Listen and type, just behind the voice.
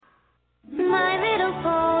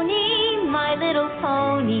Little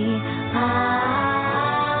Pony.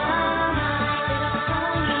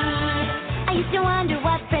 I used to wonder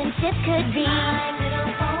what friendship could be. My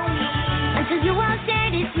Little Pony. Until you all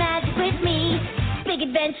shared its magic with me. Big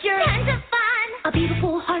adventure, tons of fun. A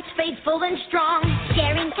beautiful heart, faithful and strong.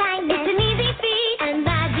 Sharing kindness, it's an easy feat. And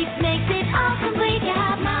magic makes it all complete. You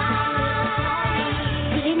have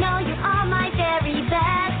mine. Did you know you are my very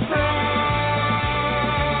best friend?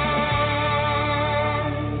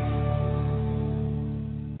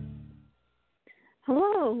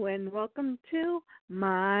 Hello, and welcome to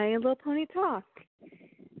My Little Pony Talk.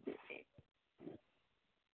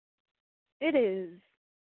 It is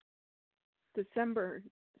December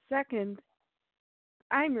 2nd.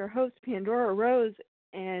 I'm your host, Pandora Rose,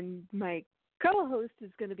 and my co-host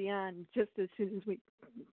is going to be on just as soon as we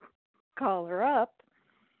call her up.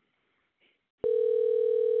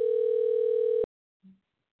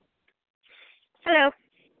 Hello.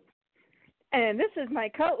 And this is my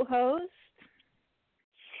co-host,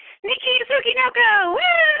 Nikki Suki Noko!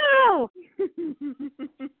 Woo!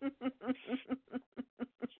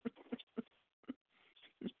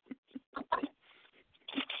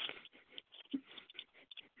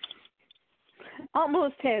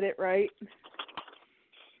 Almost had it right.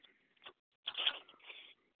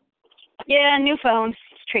 Yeah, new phone.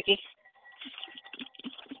 It's tricky.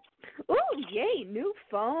 Ooh, yay, new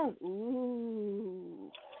phone.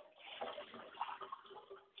 Ooh.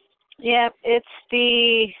 Yep, it's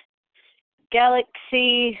the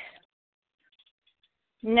Galaxy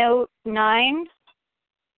Note 9.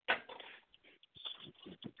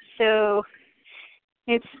 So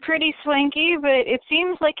it's pretty swanky, but it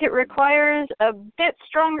seems like it requires a bit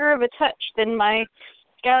stronger of a touch than my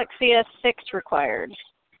Galaxy S6 required.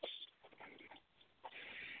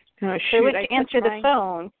 Oh, So I shoot, went to answer the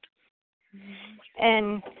phone,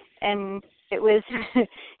 and it was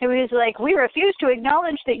it was like, we refuse to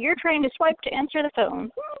acknowledge that you're trying to swipe to answer the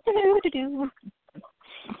phone.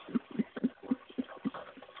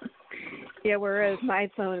 Yeah, whereas my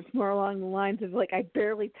phone, it's more along the lines of like I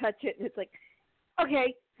barely touch it, and it's like,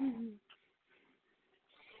 okay.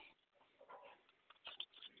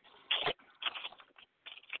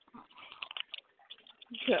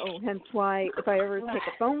 So, hence why if I ever take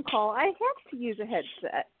a phone call, I have to use a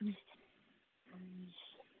headset.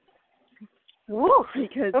 Woo!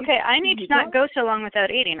 Because okay, I need to not go so long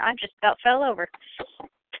without eating. I just about fell over.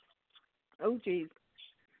 Oh, geez.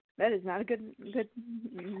 That is not a good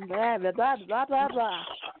blah, blah, blah, blah, blah, blah.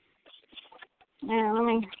 Yeah,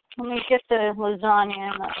 let me get the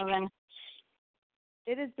lasagna in the oven.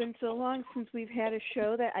 It has been so long since we've had a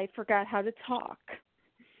show that I forgot how to talk.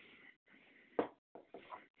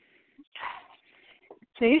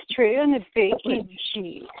 These tray on the bacon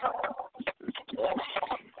sheet.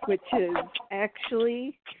 Which is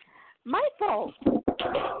actually my fault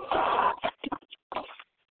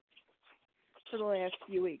for the last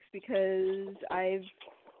few weeks because I've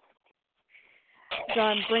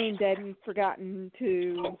gone brain dead and forgotten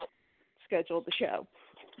to schedule the show.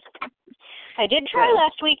 I did try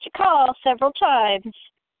last week to call several times.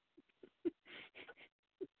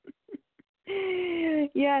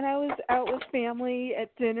 Yeah, and I was out with family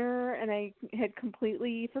at dinner, and I had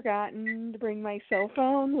completely forgotten to bring my cell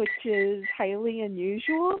phone, which is highly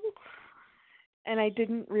unusual. And I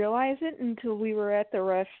didn't realize it until we were at the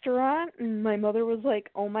restaurant, and my mother was like,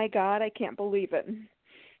 "Oh my God, I can't believe it."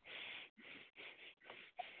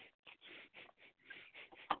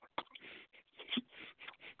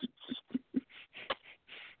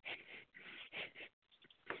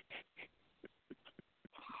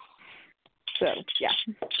 So, yeah.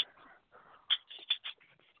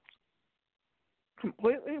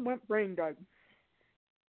 Completely went brain dead.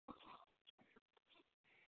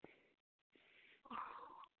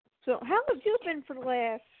 So, how have you been for the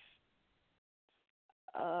last,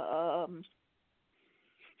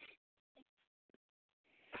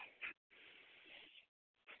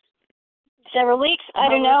 several weeks? I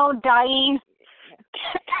don't know, dying.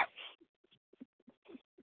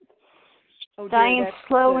 Oh, dear, dying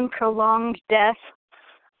slow and prolonged death.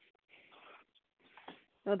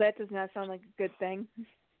 No, that does not sound like a good thing.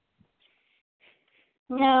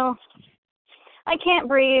 No. I can't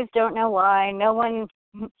breathe, don't know why. No one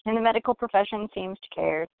in the medical profession seems to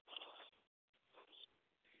care.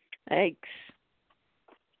 Yikes.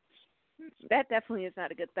 That definitely is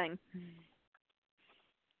not a good thing.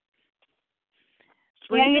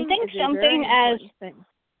 Yeah, you'd think something as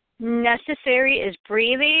necessary as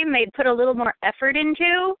breathing they'd put a little more effort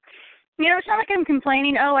into. You know, it's not like I'm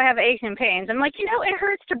complaining, oh, I have aches and pains. I'm like, you know, it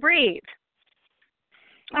hurts to breathe.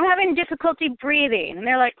 I'm having difficulty breathing. And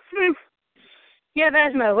they're like, you have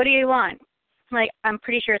asthma. What do you want? Like, I'm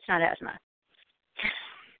pretty sure it's not asthma.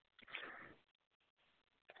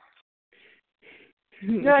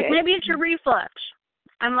 They're like, maybe it's your reflux.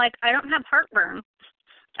 I'm like, I don't have heartburn.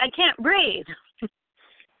 I can't breathe.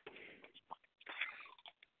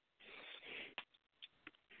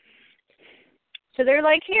 So they're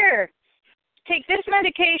like, here, take this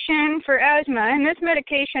medication for asthma and this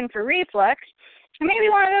medication for reflux, and maybe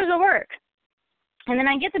one of those will work. And then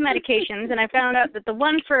I get the medications, and I found out that the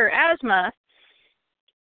one for asthma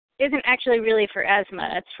isn't actually really for asthma.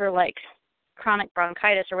 It's for, like, chronic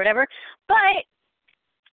bronchitis or whatever. But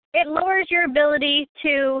it lowers your ability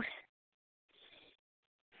to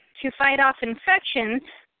fight off infections,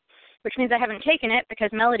 which means I haven't taken it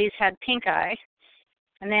because Melody's had pink eye.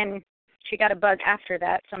 And then she got a bug after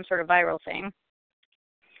that, some sort of viral thing.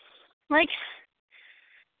 Like,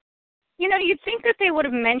 you know, you'd think that they would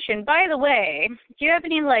have mentioned, by the way, do you have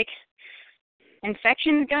any, like,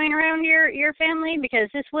 infections going around your family? Because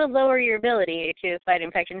this will lower your ability to fight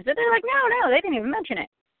infections. But they're like, no, they didn't even mention it.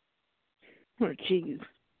 Oh, jeez.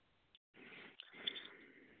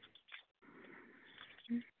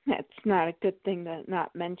 That's not a good thing to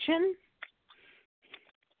not mention.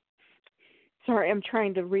 Sorry, I'm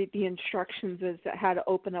trying to read the instructions as to how to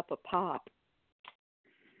open up a pop.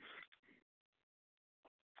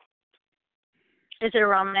 Is it a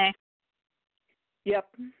Romney? Yep.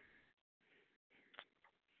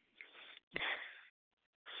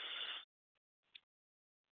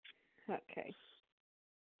 Okay.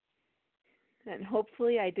 And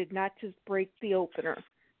hopefully I did not just break the opener.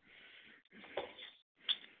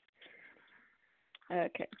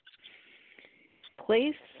 Okay.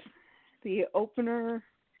 Place the opener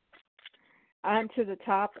onto the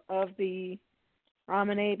top of the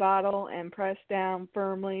Ramune bottle and press down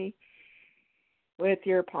firmly with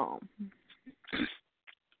your palm.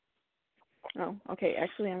 Oh, okay.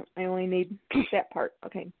 Actually, I only need that part.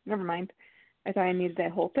 Okay, never mind. I thought I needed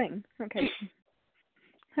that whole thing. Okay.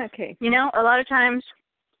 Okay. You know, a lot of times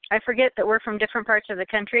I forget that we're from different parts of the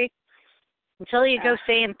country until you go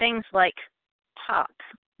saying things like pop.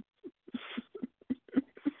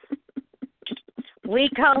 We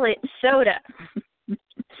call it soda.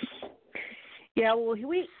 Yeah, well,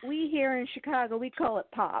 we here in Chicago, we call it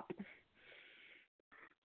pop.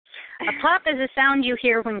 A pop is a sound you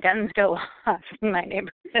hear when guns go off in my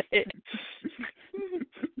neighborhood.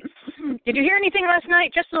 Did you hear anything last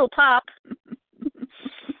night? Just a little pop.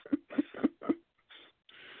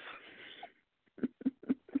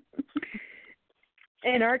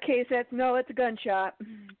 In our case, it's a gunshot.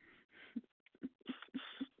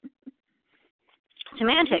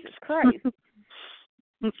 Semantics. Jesus Christ.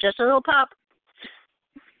 Just a little pop.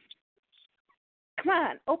 Come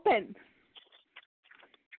on, open.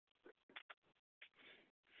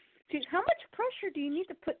 Dude, how much pressure do you need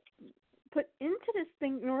to put into this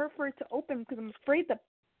thing in order for it to open? Because I'm afraid the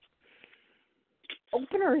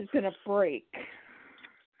opener is going to break.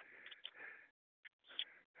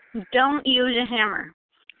 Don't use a hammer.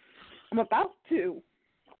 I'm about to.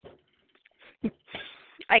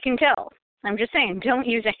 I can tell. I'm just saying, don't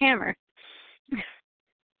use a hammer.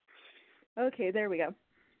 Okay, there we go.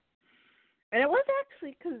 And it was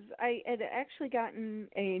actually because I had actually gotten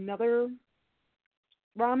another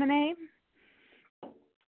Ramune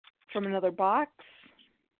from another box,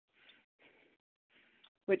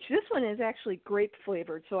 which this one is actually grape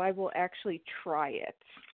flavored, so I will actually try it.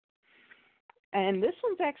 And this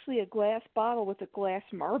one's actually a glass bottle with a glass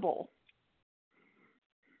marble.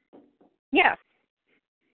 Yeah.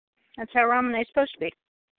 That's how Ramune is supposed to be.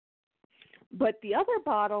 But the other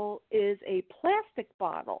bottle is a plastic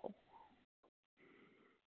bottle.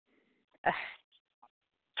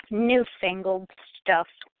 Newfangled stuff.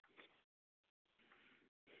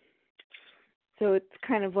 So it's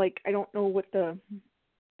kind of like, I don't know what the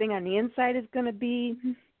thing on the inside is going to be.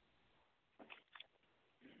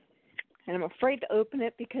 And I'm afraid to open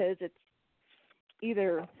it because it's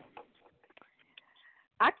either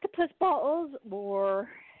octopus balls or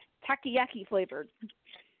takoyaki flavored.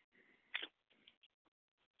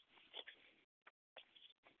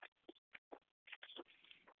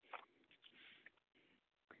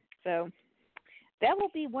 So that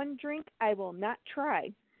will be one drink I will not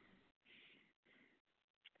try.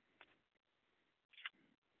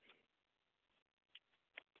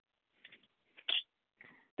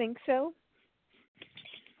 Think so?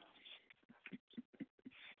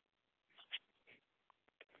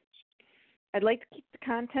 I'd like to keep the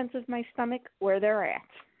contents of my stomach where they're at.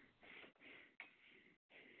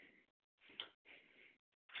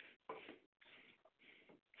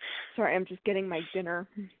 Sorry, I'm just getting my dinner.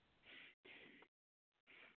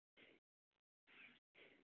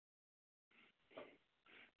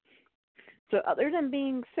 So other than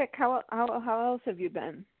being sick, how else have you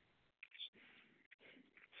been?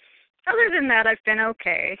 Other than that, I've been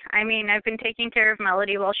okay. I mean, I've been taking care of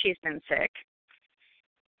Melody while she's been sick.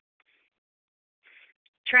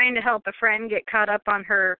 Trying to help a friend get caught up on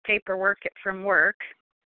her paperwork from work.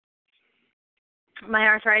 My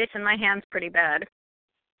arthritis in my hand's pretty bad.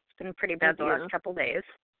 It's been pretty bad the last couple days.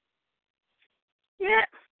 Yeah,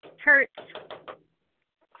 it hurts.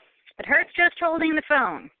 It hurts just holding the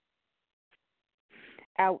phone.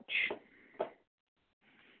 Ouch.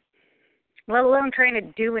 Let alone trying to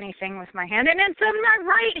do anything with my hand. And it's on my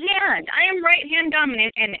right hand. I am right hand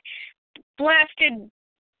dominant, and blasted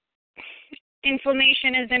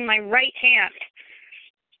inflammation is in my right hand.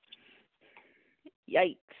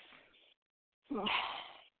 Yikes.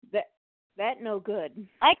 That no good.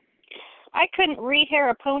 I couldn't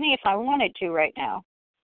rehair a pony if I wanted to right now.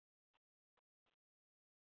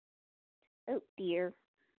 Oh dear.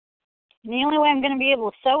 And the only way I'm going to be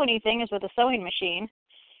able to sew anything is with a sewing machine.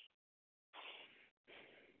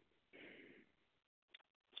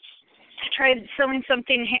 I tried sewing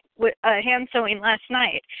something with hand sewing last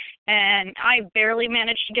night, and I barely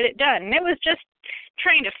managed to get it done. And it was just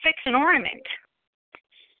trying to fix an ornament.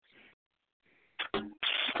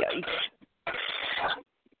 Yikes.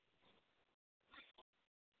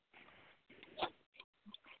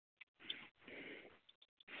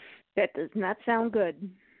 That does not sound good.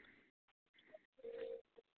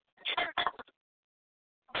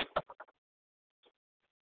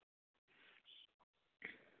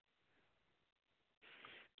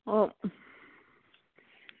 Well,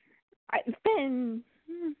 I've been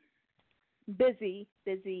busy,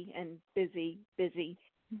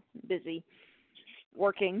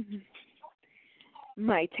 working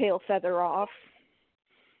my tail feather off.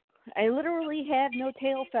 I literally have no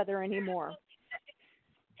tail feather anymore.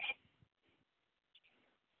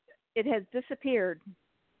 It has disappeared.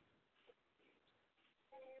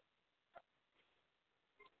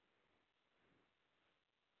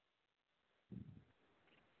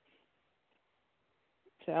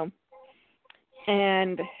 So,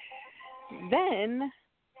 and then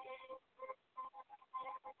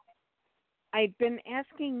I'd been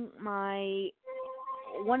asking my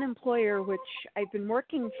one employer, which I've been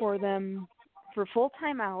working for them for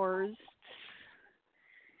full-time hours,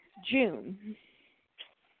 June.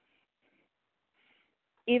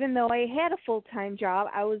 Even though I had a full-time job,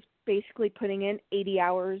 I was basically putting in 80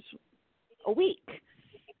 hours a week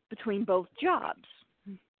between both jobs.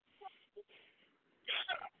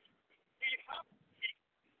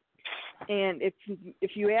 And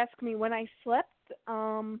if you ask me when I slept,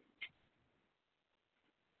 that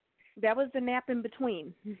was the nap in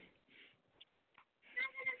between.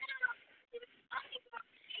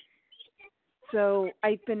 So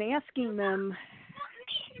I've been asking them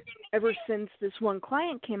ever since this one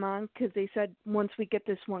client came on, because they said once we get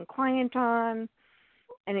this one client on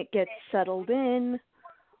and it gets settled in,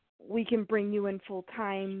 we can bring you in full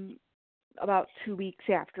time about 2 weeks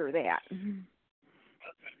after that.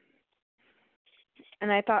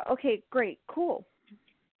 And I thought, okay, great, cool.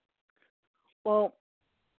 Well,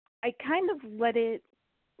 I kind of let it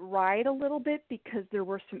ride a little bit because there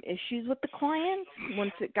were some issues with the client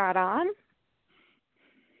once it got on.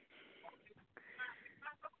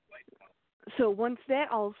 So once that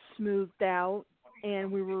all smoothed out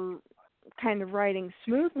and we were kind of riding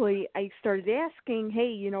smoothly, I started asking,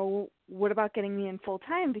 hey, what about getting me in full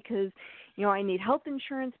time? Because, I need health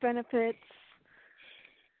insurance benefits,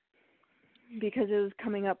 because it was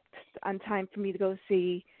coming up on time for me to go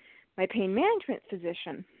see my pain management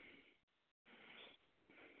physician.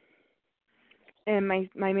 And my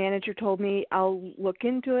manager told me, I'll look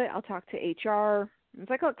into it, I'll talk to HR. I was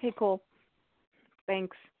like, okay, cool,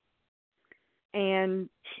 thanks. And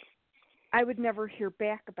I would never hear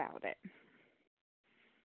back about it.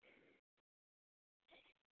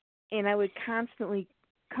 And I would constantly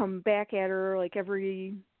come back at her like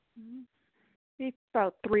every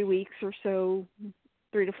about 3 weeks or so,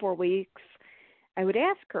 3 to 4 weeks. I would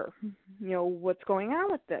ask her, what's going on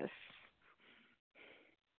with this?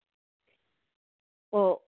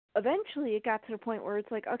 Well, eventually it got to the point where it's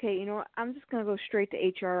like, okay, I'm just going to go straight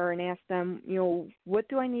to HR and ask them, what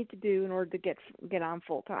do I need to do in order to get on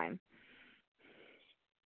full time?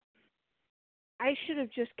 I should have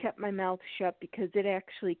just kept my mouth shut, because it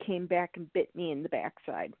actually came back and bit me in the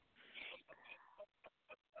backside.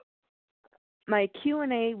 My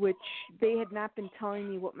Q&A, which they had not been telling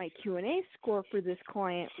me what my Q&A score for this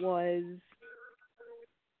client was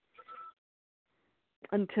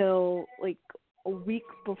until like a week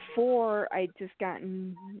before I'd just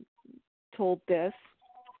gotten told this,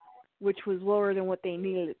 which was lower than what they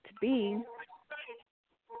needed it to be.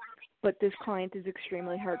 but this client is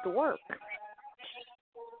extremely hard to work.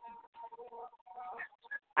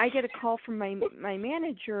 I get a call from my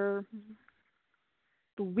manager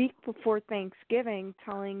the week before Thanksgiving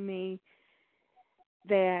telling me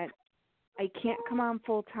that I can't come on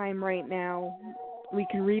full-time right now. We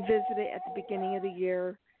can revisit it at the beginning of the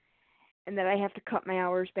year, and that I have to cut my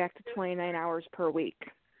hours back to 29 hours per week.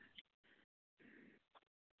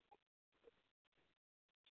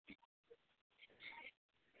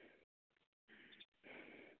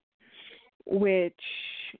 Which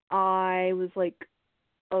I was like,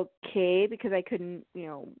 okay, because I couldn't,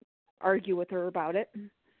 argue with her about it.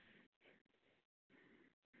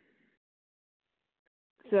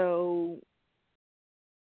 So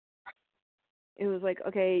it was like,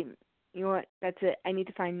 okay, you know what? That's it. I need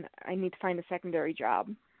to find a secondary job.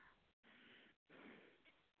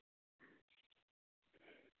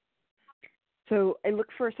 So I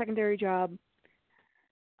looked for a secondary job,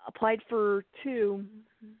 applied for 2,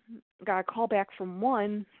 got a call back from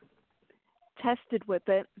 1, tested with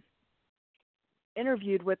it,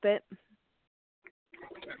 interviewed with it.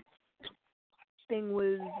 Thing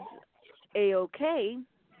was A-okay.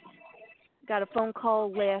 Got a phone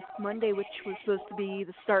call last Monday, which was supposed to be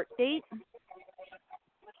the start date,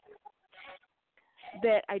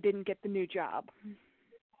 that I didn't get the new job.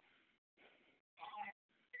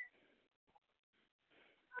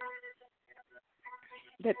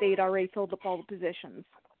 That they'd already filled up all the positions.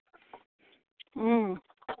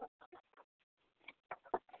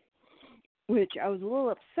 Which I was a little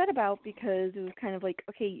upset about, because it was kind of like,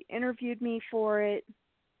 okay, you interviewed me for it,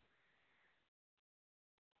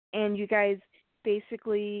 and you guys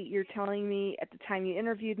basically, you're telling me at the time you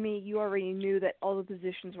interviewed me, you already knew that all the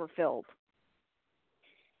positions were filled.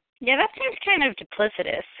 Yeah, that seems kind of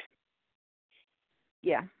duplicitous.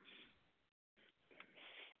 Yeah.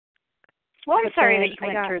 Well, I'm sorry that you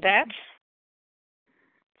went through that.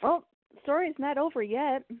 Well, the story's not over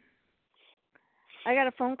yet. I got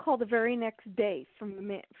a phone call the very next day from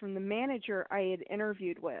the manager I had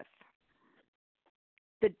interviewed with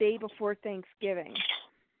the day before Thanksgiving.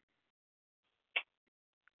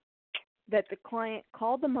 That the client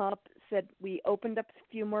called them up, said, we opened up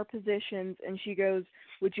a few more positions, and she goes,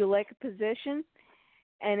 would you like a position?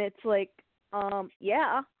 And it's like,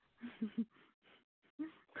 yeah.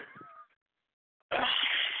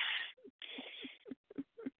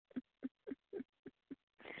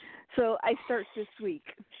 So I start this week.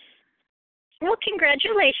 Well,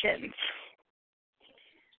 congratulations.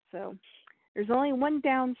 So there's only one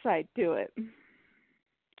downside to it.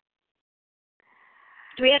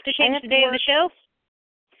 Do we have to change the day of the show?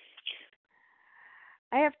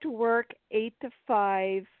 I have to work 8 to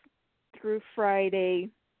 5 through Friday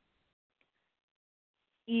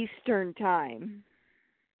Eastern time.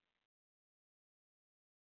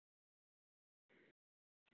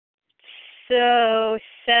 So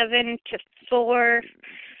 7 to 4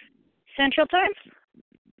 Central Time?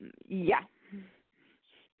 Yeah.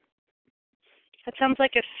 That sounds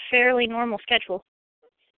like a fairly normal schedule.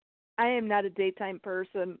 I am not a daytime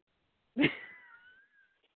person.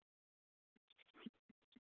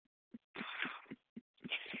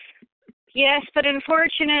 Yes, but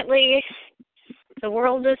unfortunately, the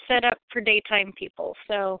world is set up for daytime people,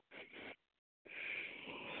 so...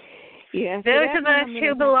 Yeah, those of us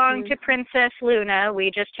who belong to Princess Luna,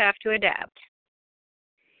 we just have to adapt.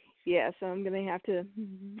 Yeah, so I'm going to have to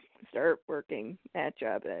start working that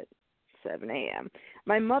job at 7 a.m.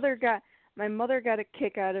 My mother got a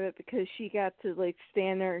kick out of it, because she got to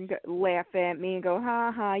stand there and laugh at me and go,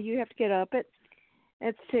 ha ha, you have to get up at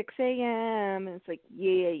 6 a.m. And it's like,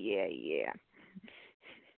 yeah.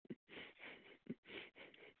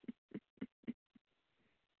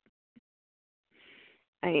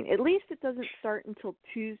 I mean, at least it doesn't start until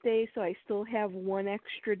Tuesday, so I still have one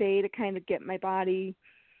extra day to kind of get my body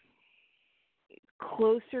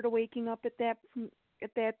closer to waking up at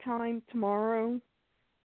that time tomorrow.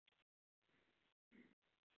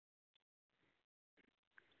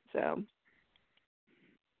 So,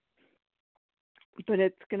 but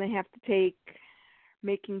it's going to have to take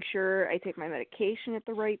making sure I take my medication at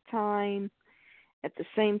the right time, at the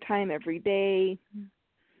same time every day.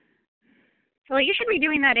 Well, you should be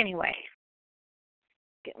doing that anyway.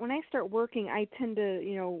 When I start working, I tend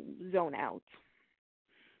to, zone out.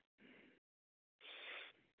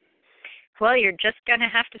 Well, you're just going to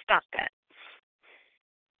have to stop that.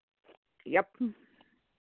 Yep.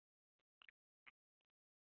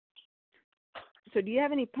 So do you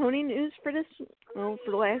have any pony news for for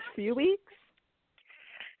the last few weeks?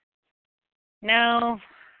 No.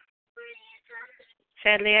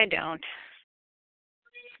 Sadly, I don't.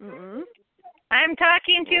 Mm-hmm. I'm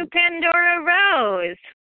talking to Pandora Rose.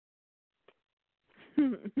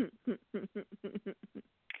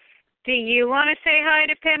 Do you want to say hi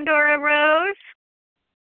to Pandora Rose?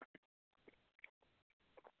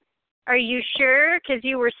 Are you sure? Because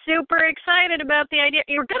you were super excited about the idea.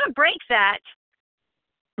 You're going to break that.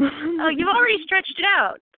 Oh, you've already stretched it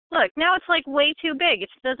out. Look, now it's like way too big. It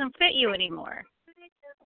doesn't fit you anymore.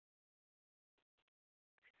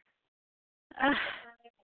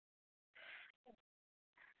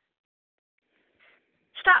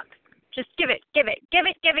 Stop. Just give it.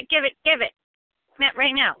 Matt,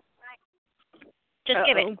 right now. Just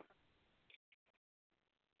give it.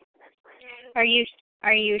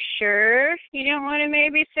 Are you sure you don't want to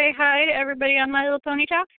maybe say hi to everybody on My Little Pony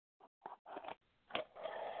Talk?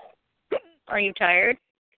 Are you tired?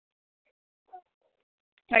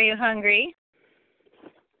 Are you hungry?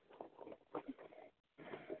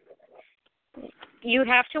 You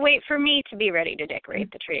have to wait for me to be ready to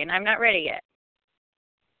decorate the tree, and I'm not ready yet.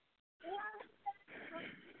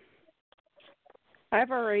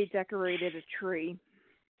 I've already decorated a tree.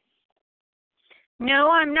 No,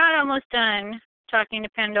 I'm not almost done talking to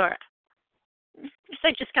Pandora.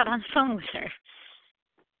 I just got on the phone with her.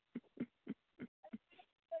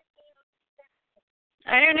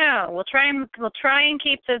 I don't know. We'll try and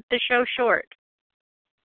keep the show short.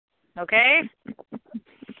 Okay?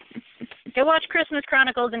 Go watch Christmas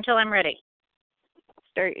Chronicles until I'm ready.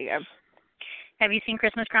 There you go. Have you seen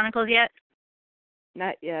Christmas Chronicles yet?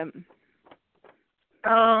 Not yet.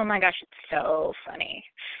 Oh my gosh, it's so funny.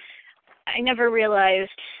 I never realized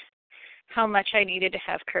how much I needed to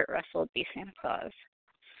have Kurt Russell be Santa Claus.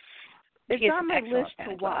 It's on my list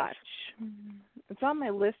to watch. It's on my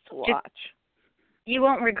list to watch. You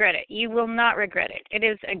won't regret it. You will not regret it. It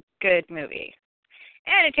is a good movie.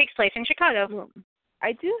 And it takes place in Chicago. Well,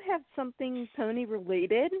 I do have something pony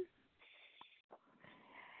related.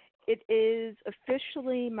 It is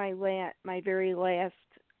officially my very last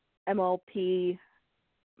MLP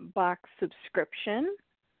box subscription.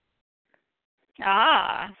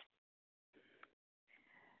 Ah.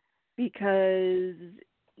 Because,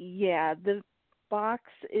 yeah, the box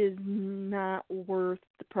is not worth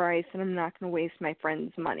the price, and I'm not going to waste my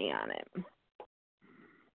friend's money on it.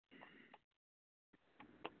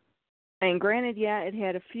 And granted, yeah, it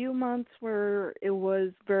had a few months where it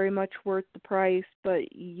was very much worth the price,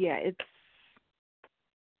 but yeah,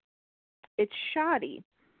 it's shoddy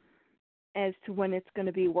as to when it's going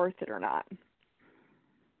to be worth it or not.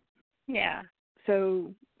 Yeah.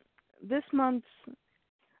 So this month's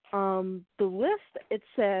the list, it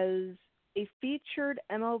says a featured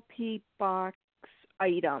MLP box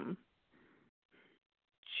item.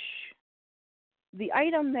 The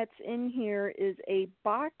item that's in here is a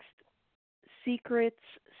boxed secrets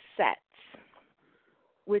set,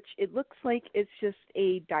 which it looks like it's just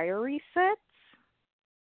a diary set.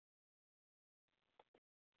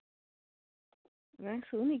 And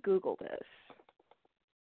actually, let me Google this.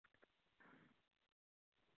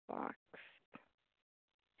 Boxed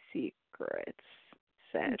secrets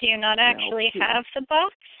set. Do you not actually have the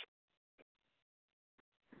box?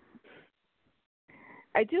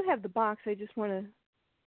 I do have the box. I just want to...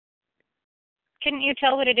 Couldn't you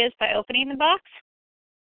tell what it is by opening the box?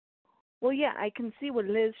 Well, yeah, I can see what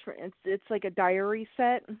it is. It's like a diary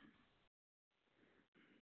set.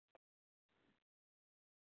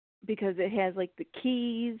 Because it has like the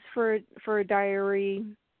keys for a diary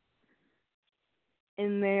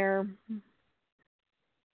in there.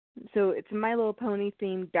 So it's a My Little Pony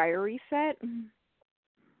themed diary set.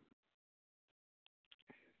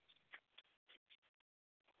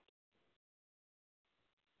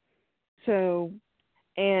 So,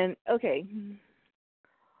 and okay,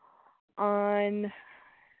 I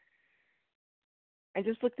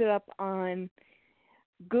just looked it up on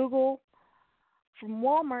Google. From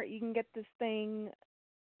Walmart, you can get this thing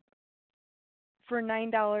for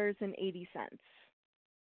 $9.80.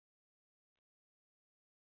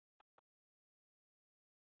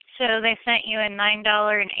 So they sent you a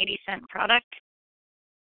 $9.80 product?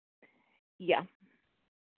 Yeah.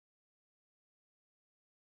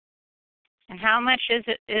 And how much is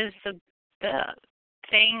the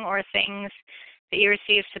thing or things that you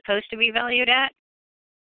receive supposed to be valued at?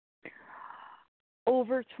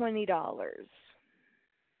 Over $20.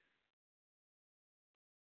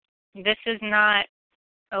 This is not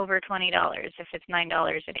over $20 if it's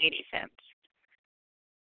 $9.80.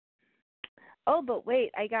 Oh, but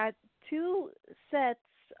wait, I got 2 sets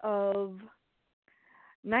of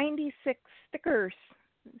 96 sticker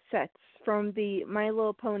sets from the My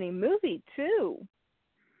Little Pony movie, too.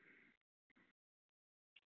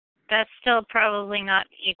 that's still probably not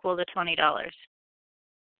equal to $20.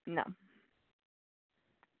 No.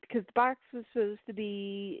 Because the box was supposed to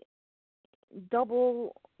be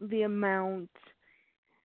double the amount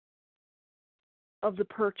of the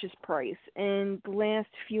purchase price. And the last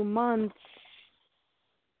few months,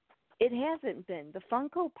 it hasn't been. The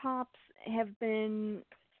Funko Pops have been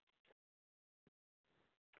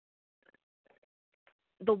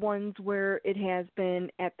the ones where it has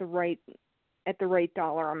been at the right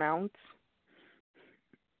dollar amounts.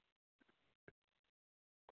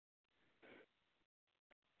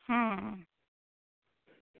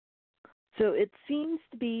 So it seems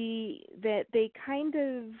to be that they kind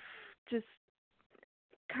of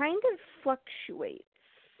fluctuates.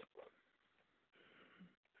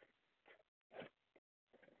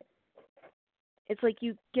 It's like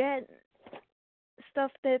you get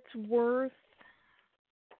stuff that's worth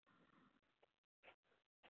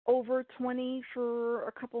over 20 for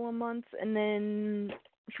a couple of months, and then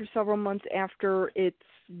for several months after, it's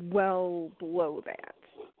well below that.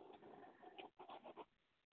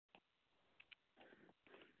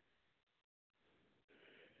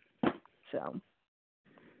 So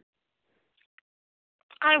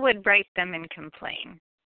I would write them and complain.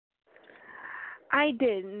 I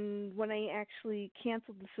did, and when I actually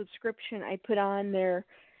canceled the subscription, I put on there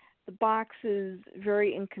the box is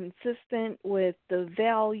very inconsistent with the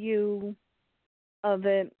value of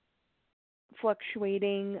it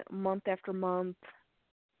fluctuating month after month.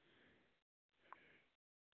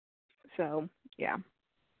 So, yeah.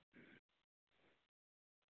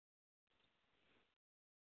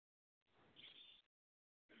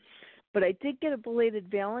 But I did get a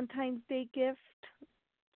belated Valentine's Day gift,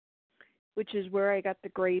 which is where I got the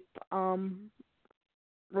grape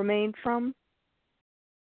remain from.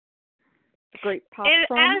 The grape pop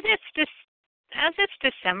from. As it's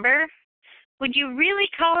December, would you really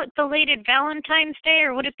call it belated Valentine's Day,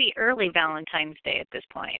 or would it be early Valentine's Day at this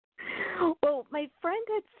point? Well, my friend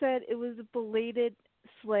had said it was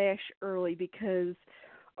belated/early because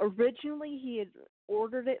originally he had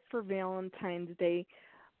ordered it for Valentine's Day,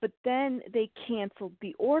 but then they canceled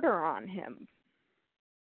the order on him.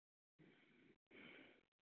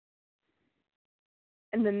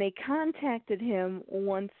 And then they contacted him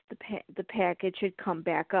once the package had come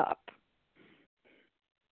back up.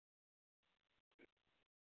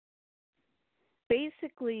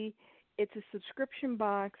 Basically, it's a subscription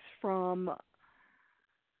box from, let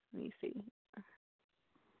me see,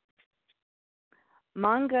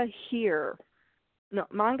 Manga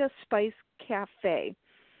Spice Cafe,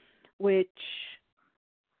 which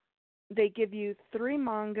they give you 3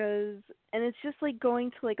 mangas, and it's just like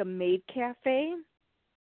going to like a maid cafe,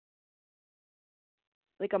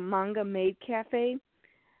 like a manga maid cafe.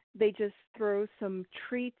 They just throw some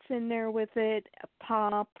treats in there with it, a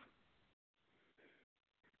pop.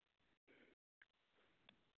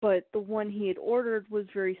 But the one he had ordered was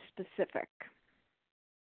very specific.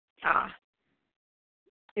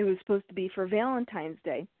 It was supposed to be for Valentine's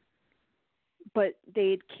Day, but they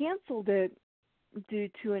had canceled it due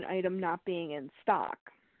to an item not being in stock.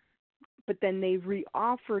 But then they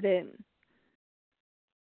reoffered it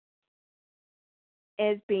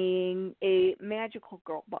as being a Magical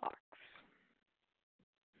Girl box.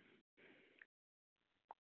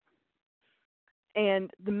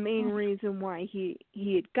 And the main reason why he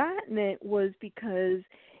had gotten it was because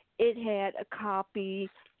it had a copy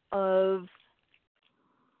of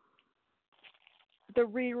the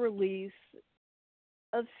re-release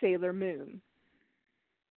of Sailor Moon,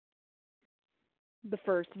 the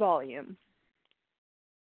first volume.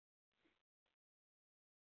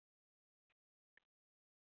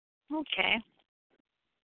 Okay.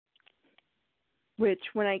 Which,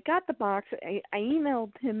 when I got the box, I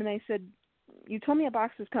emailed him and I said, "You told me a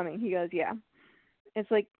box was coming." He goes, "Yeah."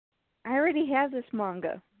 It's like, I already have this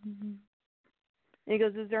manga. And he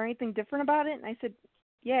goes, "Is there anything different about it?" And I said,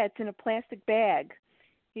 "Yeah, it's in a plastic bag."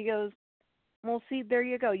 He goes, "Well, see, there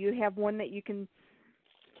you go. You have one that you can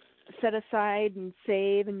set aside and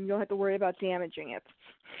save, and you don't have to worry about damaging it."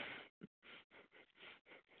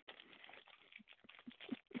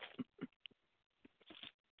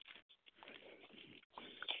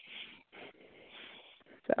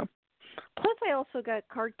 So, plus I also got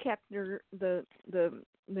Card Captor, the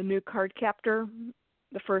new Card Captor,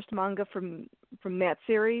 the first manga from that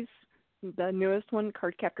series, the newest one,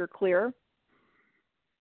 Card Captor Clear.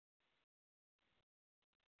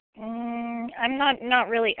 I'm not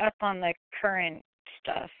really up on the current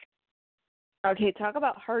stuff. Okay, talk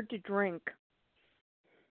about hard to drink.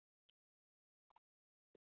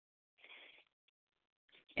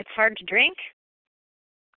 It's hard to drink?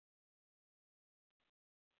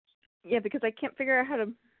 Yeah, because I can't figure out how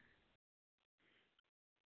to.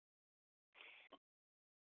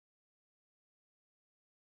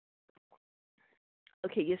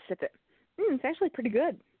 Okay, you sip it. It's actually pretty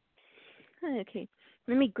good. Okay,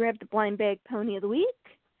 let me grab the blind bag pony of the week,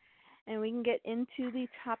 and we can get into the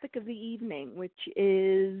topic of the evening, which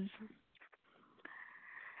is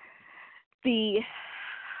the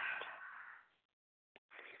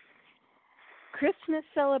Christmas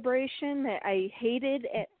celebration that I hated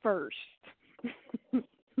at first.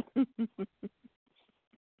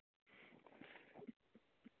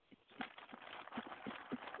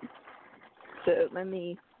 So let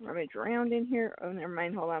me rummage around in here. Oh, never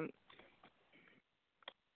mind. Hold on.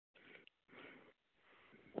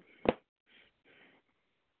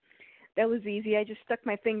 That was easy. I just stuck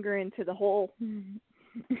my finger into the hole.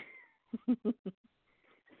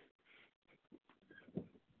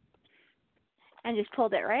 And just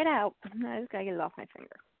pulled it right out. I just gotta get it off my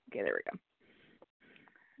finger. Okay, there we go.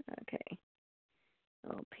 Okay.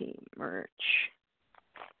 LP merch.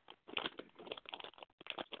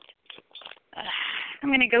 I'm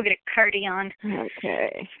going to go get a cardigan.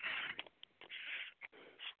 Okay.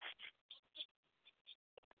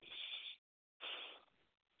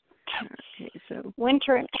 Okay, so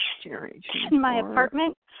winter in my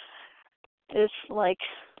apartment is like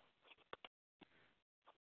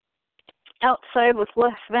outside with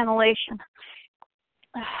less ventilation.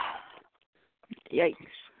 Yikes.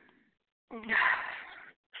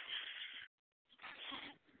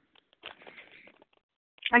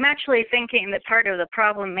 I'm actually thinking that part of the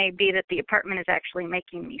problem may be that the apartment is actually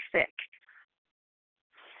making me sick.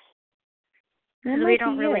 Because we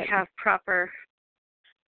don't really have proper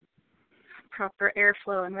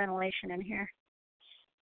airflow and ventilation in here.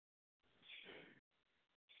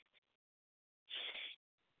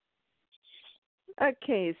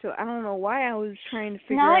 Okay, so I don't know why I was trying to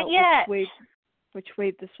figure out which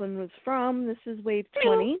wave this one was from. This is wave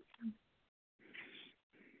 20.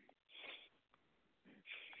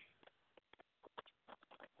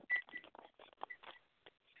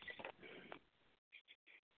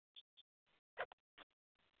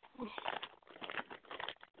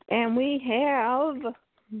 And we have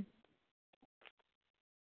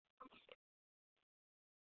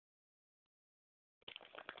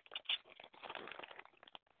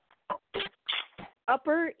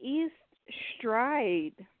Upper East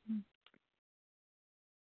Stride.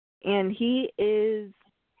 And he is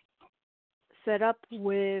set up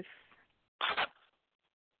with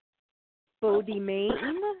Bodie Main.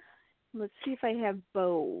 Let's see if I have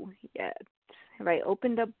Bo yet. Have I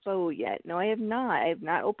opened up Bo yet? No, I have not. I have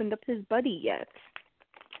not opened up his buddy yet.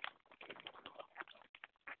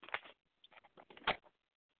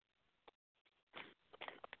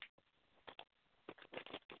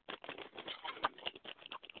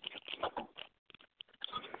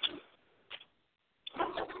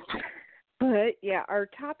 But, yeah, our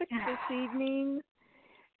topic this evening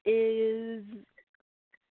is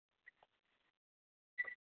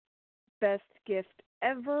best gift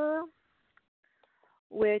ever,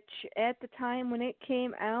 which at the time when it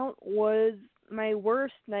came out was my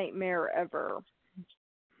worst nightmare ever.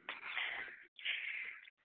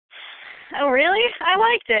 Oh, really? I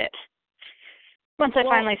liked it. Once I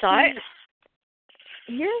finally saw it.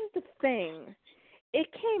 Here's the thing.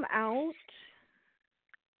 It came out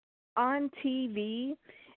on TV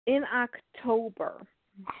in October.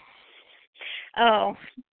 Oh,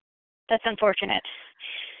 that's unfortunate.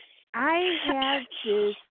 I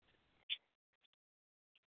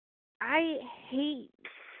hate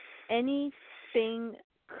anything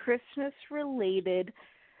Christmas related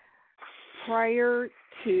prior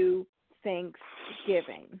to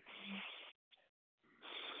Thanksgiving.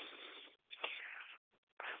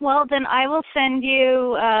 Well, then I will send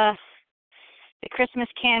you the Christmas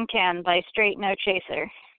Can by Straight No Chaser.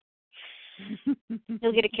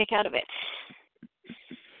 You'll get a kick out of it.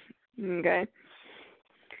 Okay.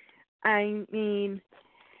 I mean,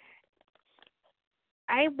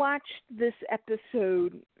 I watched this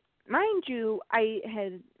episode. Mind you, I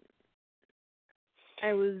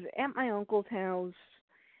was at my uncle's house.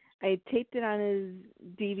 I had taped it on his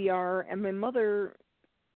DVR, and my mother,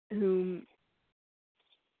 who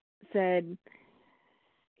said,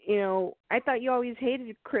 you know, I thought you always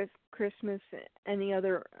hated Christmas any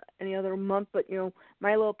other month, but, you know,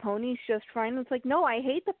 My Little Pony's just fine. It's like, no, I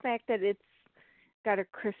hate the fact that it's got a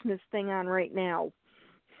Christmas thing on right now.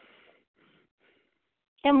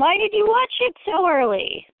 And why did you watch it so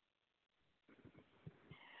early?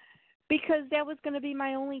 Because that was going to be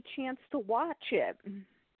my only chance to watch it.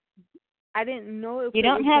 I didn't know if it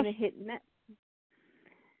was going to hit net.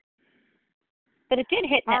 But it did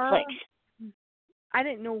hit Netflix. I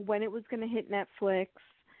didn't know when it was going to hit Netflix.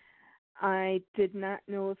 I did not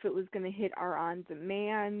know if it was going to hit our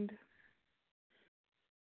on-demand.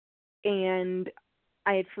 And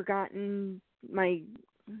I had forgotten my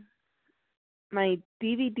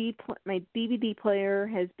DVD player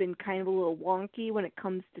has been kind of a little wonky when it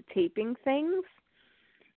comes to taping things.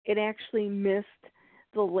 It actually missed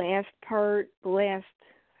the last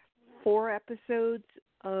 4 episodes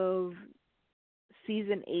of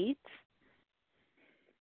season 8.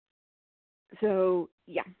 So,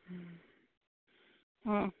 yeah.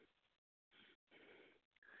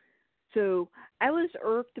 So, I was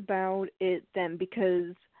irked about it then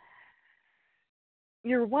because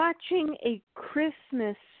you're watching a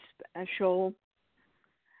Christmas special,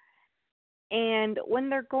 and when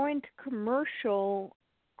they're going to commercial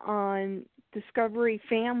on Discovery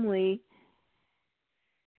Family,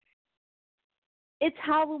 it's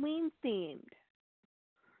Halloween themed.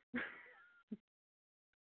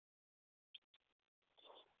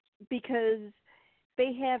 Because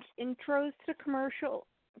they have intros to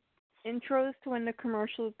when the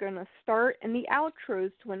commercial is going to start, and the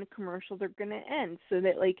outros to when the commercials are going to end, so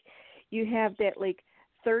that you have that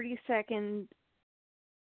 30-second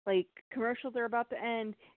commercials are about to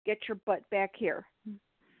end, get your butt back here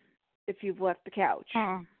if you've left the couch.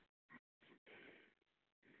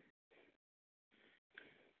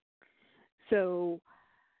 So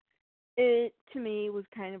it to me was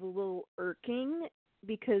kind of a little irking,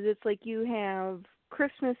 because it's like you have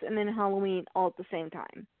Christmas and then Halloween all at the same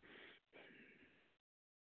time.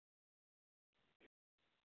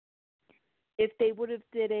 If they would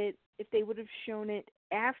have shown it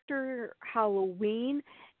after Halloween,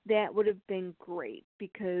 that would have been great,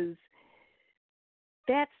 because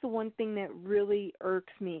that's the one thing that really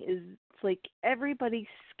irks me, is it's like everybody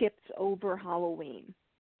skips over Halloween.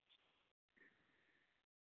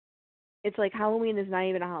 It's like Halloween is not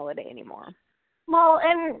even a holiday anymore. Well,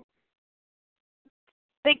 and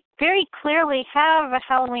they very clearly have a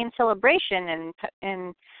Halloween celebration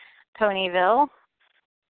in Ponyville.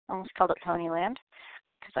 I almost called it Ponyland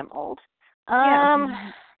because I'm old.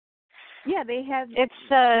 Yeah, they have. It's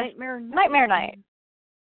Nightmare Night.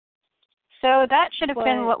 So that should have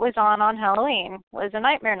been what was on Halloween, was a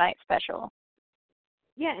Nightmare Night special.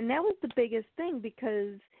 Yeah, and that was the biggest thing,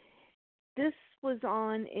 because this was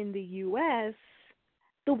on in the U.S.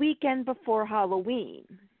 the weekend before Halloween.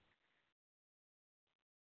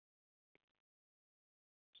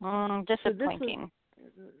 Disappointing. So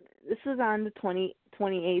this was on the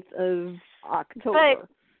 28th of October.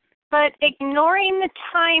 But ignoring the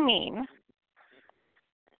timing,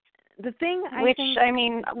 the thing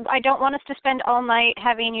I don't want us to spend all night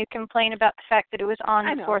having you complain about the fact that it was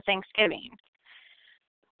on before Thanksgiving.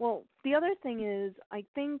 Well, the other thing is, I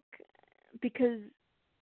think, because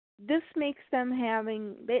this made them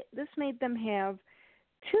have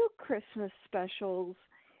 2 Christmas specials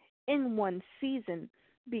in one season,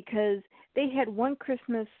 because they had one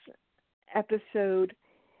Christmas episode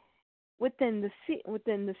within the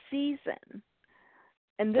season,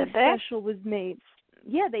 and this special was made.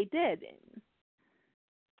 Yeah, they did.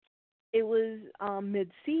 It was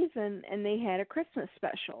mid-season, and they had a Christmas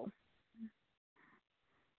special.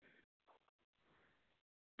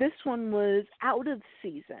 This one was out of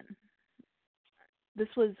season.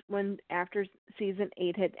 This was after season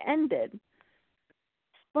 8 had ended.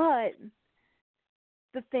 But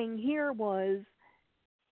the thing here was,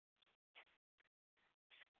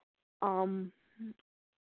 oh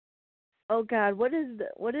God, what is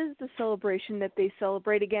the celebration that they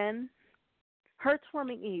celebrate again?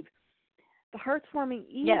 Heartswarming Eve. The Heartswarming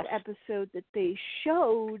Eve episode that they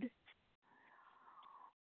showed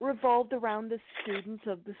revolved around the students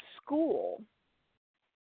of the school.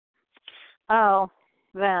 Oh,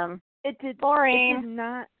 them. It did. Boring. It did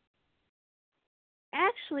not.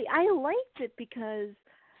 Actually, I liked it, because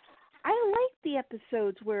I liked the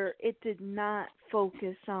episodes where it did not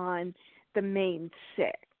focus on the main 6.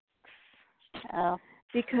 Oh.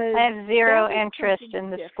 Because I have zero interest in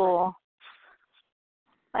the school.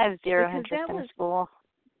 I have zero interest in the school.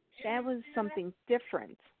 That was something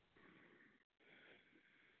different.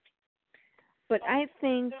 But I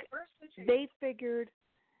think they figured,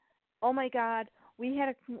 oh my God, we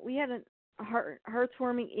had a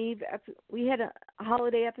Heartswarming Eve. We had a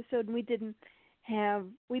holiday episode, and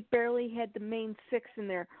we barely had the main 6 in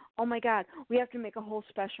there. Oh my God, we have to make a whole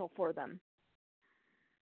special for them.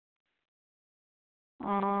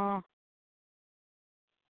 I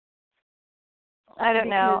don't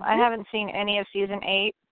know. I haven't seen any of season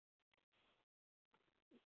 8.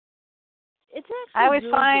 It's actually I was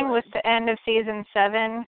really fine good with the end of season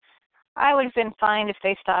 7. I would have been fine if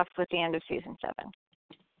they stopped with the end of season 7.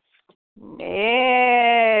 No.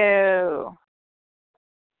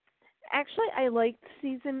 Actually, I liked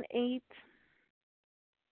season 8,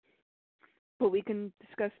 but we can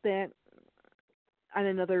discuss that on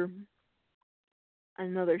another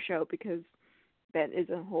show because that is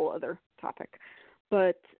a whole other topic.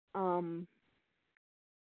 But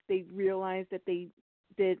they realized that they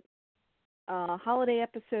did a holiday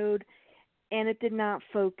episode, and it did not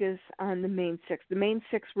focus on the main 6. The main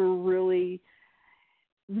 6 were really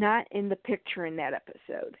not in the picture in that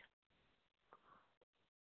episode.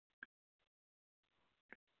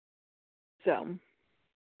 So,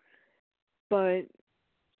 but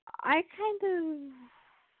I kind of,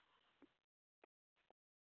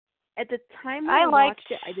 at the time when I watched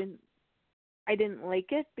it, I didn't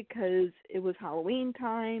like it because it was Halloween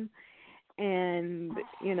time, and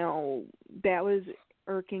that was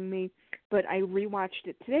irking me. But I rewatched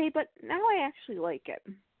it today, but now I actually like it.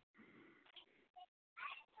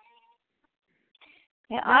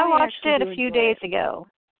 Yeah, I watched it a few days ago,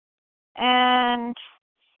 and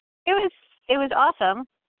it was awesome.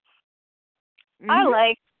 Mm-hmm.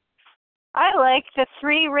 I like the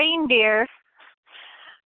 3 reindeer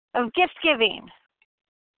of gift giving.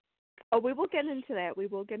 Oh, we will get into that.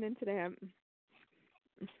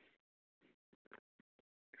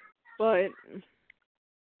 But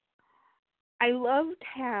I loved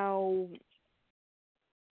how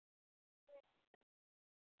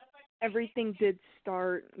everything did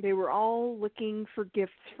start. They were all looking for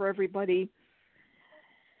gifts for everybody.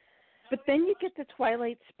 But then you get to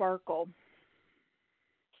Twilight Sparkle.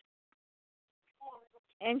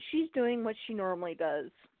 And she's doing what she normally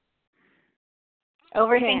does.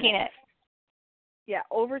 Overthinking it. Yeah,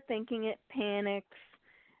 overthinking it, panics,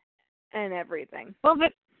 and everything. Well,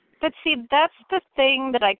 but see, that's the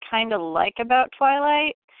thing that I kind of like about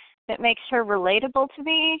Twilight that makes her relatable to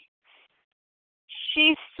me.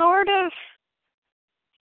 She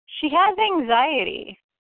has anxiety.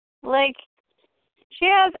 Like, she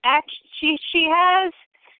has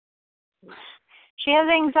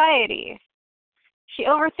anxiety. She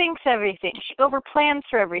overthinks everything. She overplans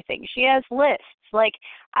for everything. She has lists. Like,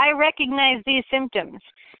 I recognize these symptoms.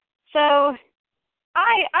 So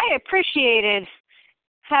I appreciated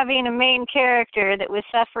having a main character that was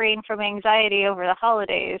suffering from anxiety over the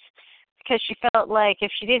holidays because she felt like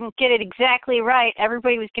if she didn't get it exactly right,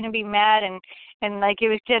 everybody was going to be mad and like it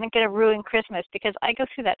was going to ruin Christmas, because I go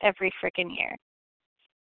through that every frickin' year.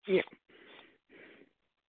 Yeah.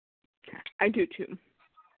 I do too.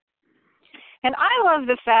 And I love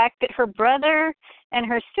the fact that her brother and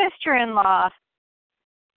her sister-in-law,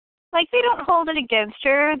 like, they don't hold it against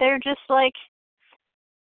her. They're just like,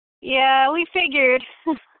 yeah, we figured.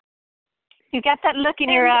 You got that look in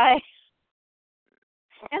your eye.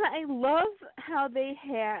 And I love how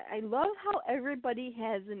everybody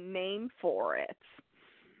has a name for it.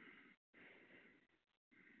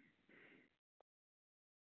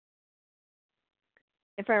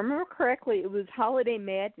 If I remember correctly, it was Holiday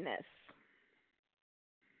Madness.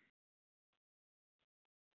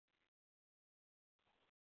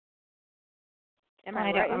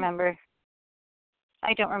 I don't remember.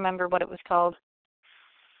 I don't remember what it was called.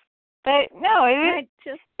 But no, it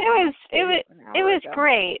was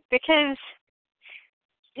great because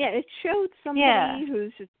it showed somebody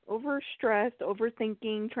who's just overstressed,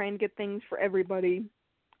 overthinking, trying to get things for everybody.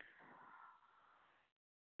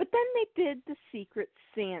 But then they did the Secret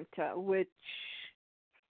Santa, which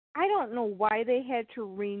I don't know why they had to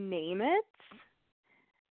rename it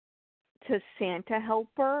to Santa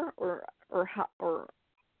Helper or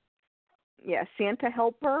Santa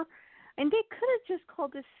Helper, and they could have just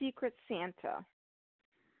called it Secret Santa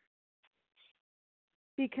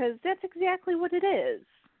because that's exactly what it is.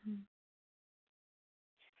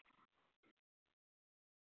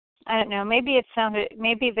 I don't know. Maybe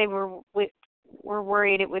they were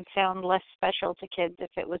worried it would sound less special to kids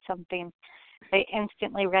if it was something they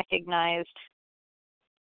instantly recognized.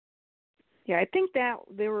 Yeah, I think that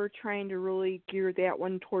they were trying to really gear that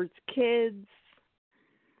one towards kids,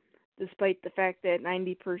 despite the fact that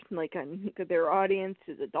 90% of their audience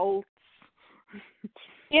is adults.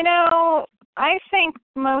 I think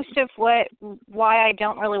most of why I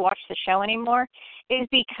don't really watch the show anymore is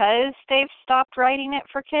because they've stopped writing it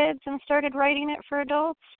for kids and started writing it for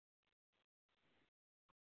adults.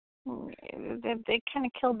 They kind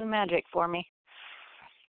of killed the magic for me.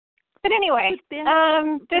 But anyway,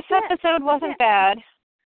 this episode wasn't bad.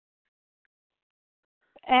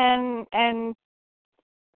 And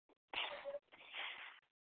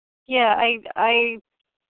yeah,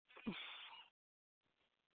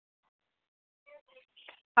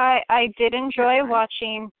 I did enjoy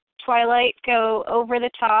watching Twilight go over the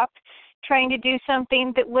top, trying to do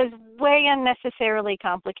something that was way unnecessarily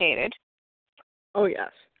complicated. Oh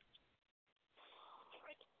yes.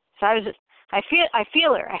 So I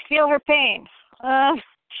feel her. I feel her pain. Oh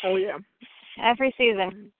yeah. Every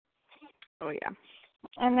season. Oh yeah.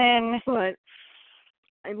 And then, but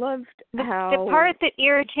I loved how the part that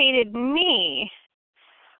irritated me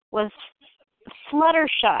was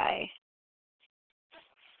Fluttershy.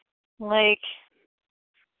 Like,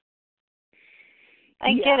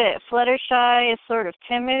 I get it. Fluttershy is sort of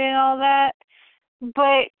timid and all that,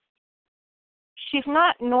 but she's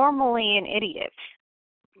not normally an idiot.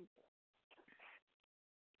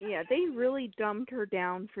 Yeah, they really dumbed her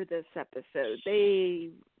down for this episode.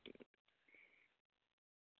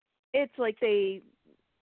 It's like they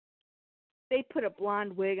put a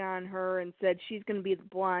blonde wig on her and said she's going to be the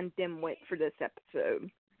blonde dimwit for this episode.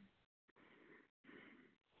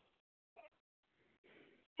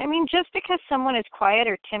 I mean, just because someone is quiet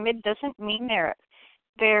or timid doesn't mean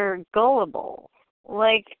they're gullible.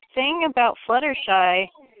 Like, thing about Fluttershy,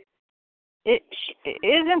 it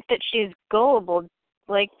isn't that she's gullible.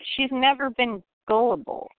 Like, she's never been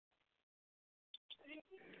gullible.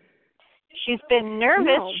 She's been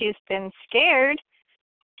nervous. No. She's been scared.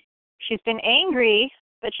 She's been angry,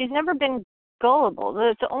 but she's never been gullible.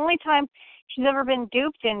 The only time she's ever been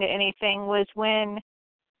duped into anything was when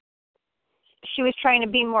she was trying to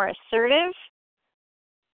be more assertive.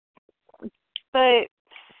 But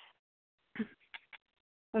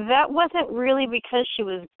that wasn't really because she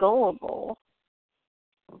was gullible.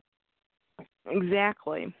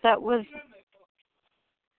 Exactly. That was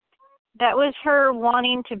her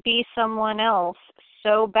wanting to be someone else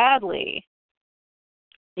so badly.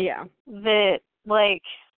 Yeah. That, like,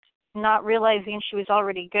 not realizing she was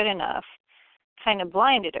already good enough kind of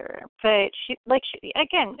blinded her. But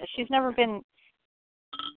she's never been,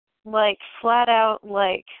 like, flat out,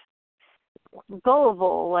 like,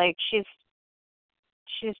 gullible. Like, she's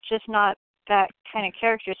just not that kind of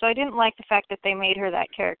character. So I didn't like the fact that they made her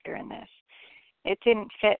that character in this. It didn't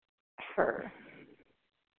fit her.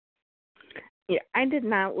 Yeah, I did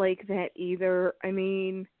not like that either. I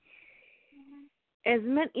mean, as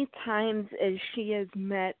many times as she has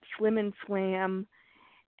met Flim and Flam,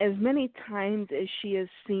 as many times as she has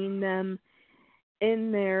seen them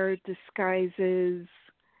in their disguises,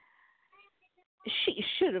 she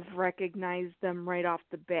should have recognized them right off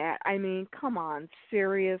the bat. I mean, come on,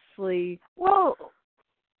 seriously. Well,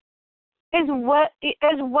 as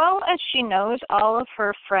well as she knows all of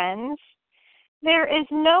her friends, there is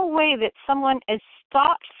no way that someone as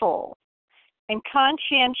thoughtful and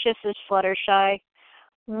conscientious as Fluttershy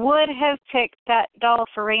would have picked that doll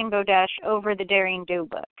for Rainbow Dash over the Daring Do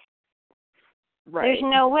book. Right. There's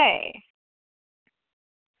no way.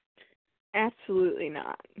 Absolutely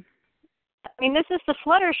not. I mean, this is the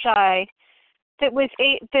Fluttershy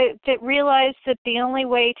that realized that the only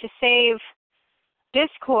way to save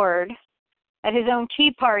Discord at his own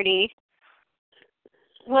tea party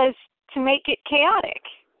was to make it chaotic.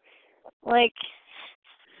 Like,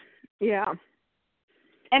 yeah.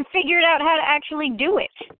 And figured out how to actually do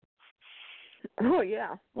it. Oh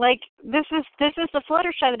yeah. Like, this is the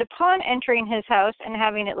Fluttershy that upon entering his house and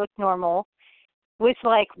having it look normal was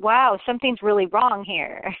like, wow, something's really wrong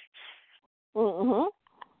here. Mhm.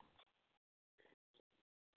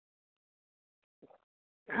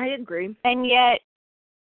 I agree. And yet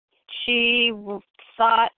she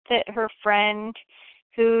thought that her friend,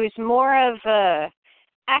 who's more of a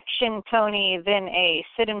action pony than a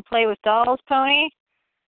sit and play with dolls pony,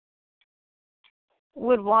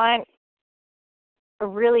 would want a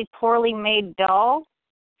really poorly made doll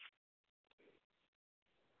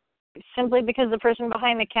simply because the person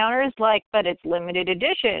behind the counter is like, but it's limited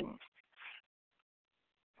edition.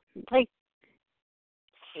 Like,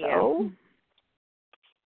 so?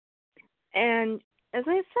 Yeah. And as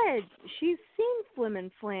I said, she's seen Flim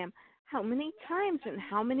and Flam how many times and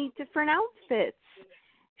how many different outfits.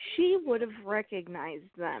 She would have recognized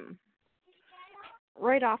them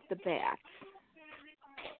right off the bat.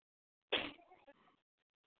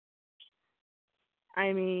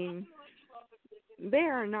 I mean, they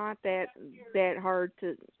are not that hard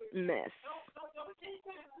to miss.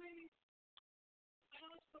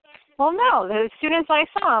 Well, no. As soon as I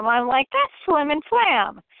saw them, I'm like, that's Flim and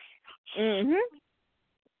Flam. Mhm.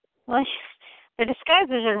 Well, the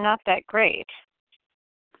disguises are not that great.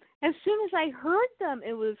 As soon as I heard them,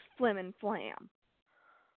 it was Flim and Flam.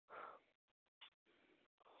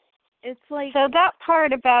 It's like... So that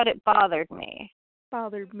part about it bothered me.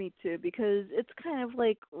 Bothered me too, because it's kind of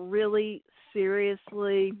like, really,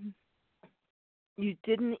 seriously, you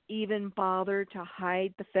didn't even bother to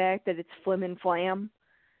hide the fact that it's Flim and Flam.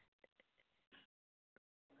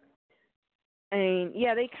 I mean,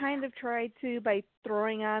 yeah, they kind of tried to by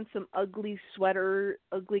throwing on some ugly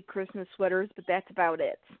Christmas sweaters, but that's about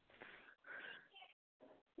it.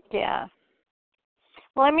 Yeah.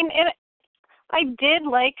 Well, I mean, I did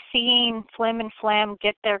like seeing Flim and Flam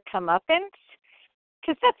get their comeuppance,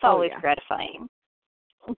 because that's always gratifying.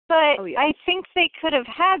 But I think they could have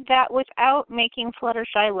had that without making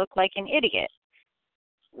Fluttershy look like an idiot.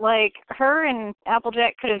 Like, her and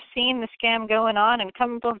Applejack could have seen the scam going on and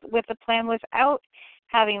come up with a plan without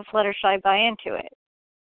having Fluttershy buy into it.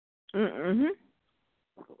 Mm-hmm.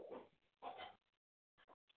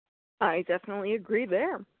 I definitely agree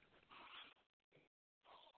there.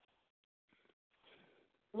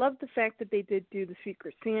 Love the fact that they did do the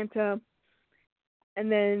Secret Santa. And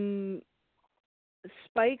then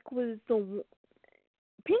Spike was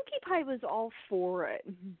Pinkie Pie was all for it.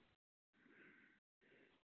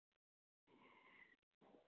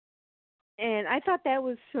 And I thought that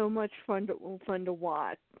was so much fun to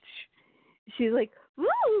watch. She's like,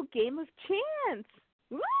 "Woo, game of chance!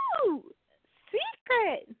 Woo,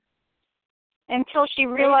 secret!" Until she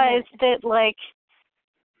realized that, like,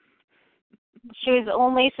 she was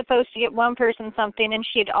only supposed to get one person something, and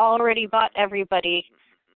she had already bought everybody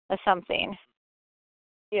a something.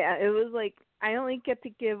 Yeah, it was like, I only get to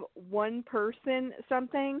give one person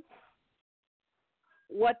something.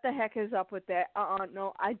 What the heck is up with that?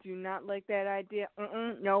 No, I do not like that idea.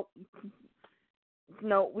 Nope.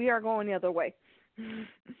 No, we are going the other way.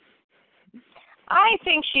 I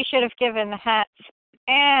think she should have given the hats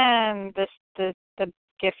and the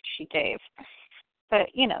gift she gave.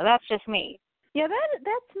 But, you know, that's just me. Yeah,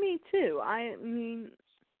 that's me too. I mean,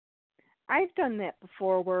 I've done that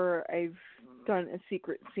before where I've done a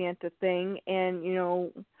Secret Santa thing, and, you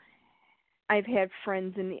know, I've had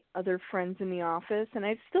other friends in the office, and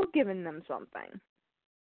I've still given them something.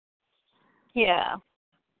 Yeah.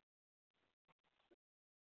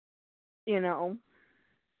 You know.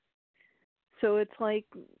 So it's like,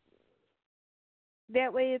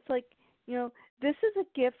 that way it's like, you know, this is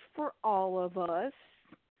a gift for all of us,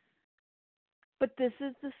 but this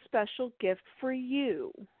is the special gift for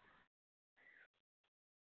you.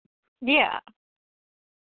 Yeah.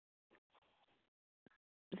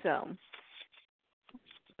 So,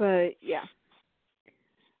 but yeah,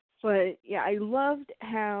 I loved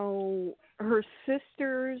how her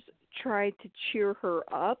sisters tried to cheer her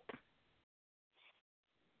up,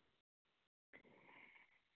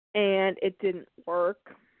 and it didn't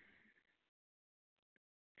work.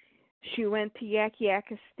 She went to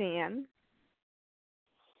Yakistan.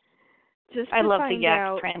 I love the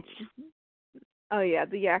Yak Prince. Oh yeah,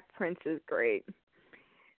 the Yak Prince is great.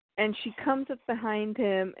 And she comes up behind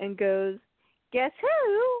him and goes, "Guess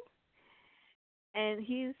who?" And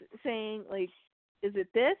he's saying, like, "Is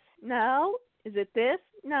it this? No. Is it this?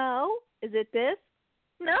 No. Is it this?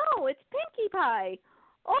 No, it's Pinkie Pie.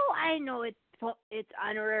 Oh, I know it's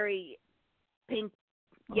honorary pink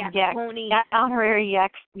yak pony. Yeah, honorary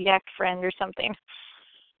yak friend or something."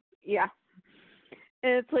 Yeah.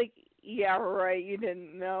 And it's like, yeah, right, you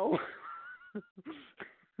didn't know.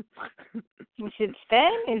 Is it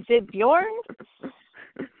Sven? Is it Bjorn?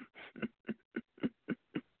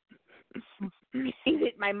 Is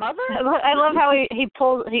it my mother? I love how he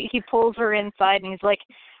pulls her inside, and he's like,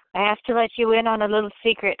 "I have to let you in on a little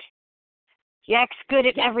secret. Yak's good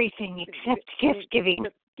at everything except gift giving."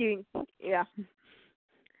 Yeah.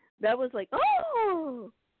 That was like,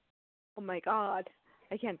 oh my God,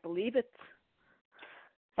 I can't believe it.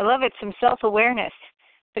 I love it, some self-awareness,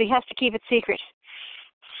 but he has to keep it secret.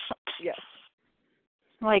 Yes.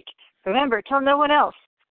 Like, remember, tell no one else.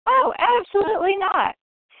 Oh, absolutely not.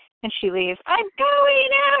 And she leaves. I'm going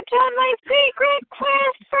out on my secret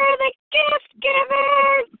quest for the gift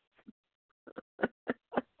givers.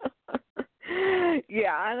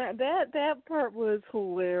 Yeah, and that part was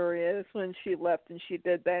hilarious when she left and she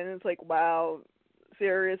did that, and it's like, wow,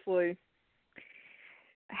 seriously.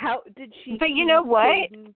 How did she? But you know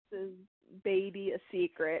what? Jaden's baby a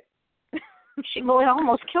secret. It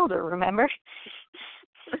almost killed her. Remember?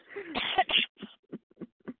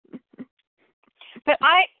 But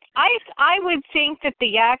I would think that the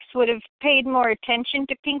Yaks would have paid more attention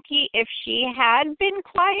to Pinkie if she had been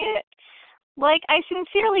quiet. Like, I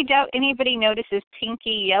sincerely doubt anybody notices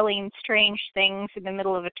Pinkie yelling strange things in the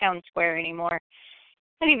middle of a town square anymore.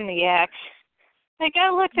 Not even the Yaks. Like,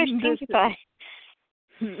 oh, look, there's Pinkie Pie.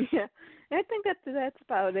 Yeah, I think that's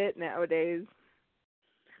about it nowadays.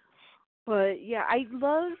 But, yeah, I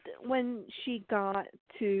loved when she got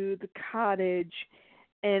to the cottage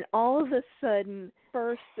and all of a sudden,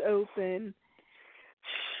 bursts open,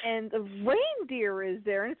 and the reindeer is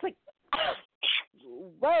there, and it's like,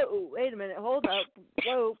 whoa, wait a minute, hold up,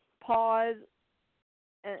 whoa, pause.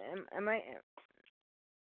 Am I?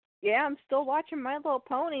 Yeah, I'm still watching My Little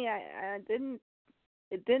Pony.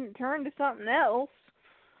 It didn't turn to something else.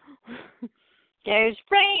 There's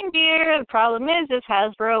reindeer. The problem is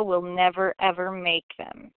Hasbro will never ever make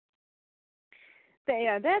them.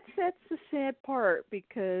 Yeah, that's the sad part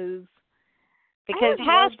because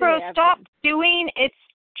Hasbro stopped doing its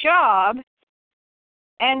job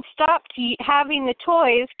and stopped having the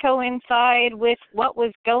toys coincide with what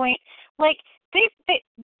was going. Like they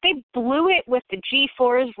blew it with the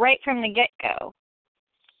G4s right from the get-go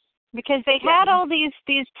because they had all these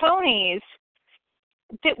ponies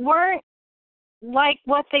that weren't like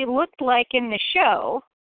what they looked like in the show,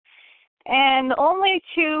 and the only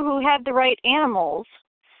two who had the right animals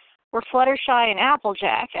were Fluttershy and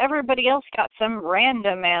Applejack. Everybody else got some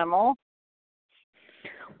random animal.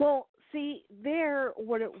 Well, see,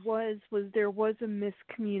 what it was there was a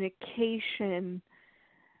miscommunication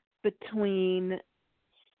between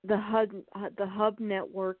the Hub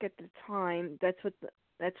network at the time. That's what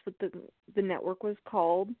the network was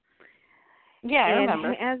called. Yeah, I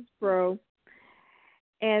remember. And Hasbro,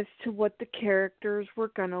 as to what the characters were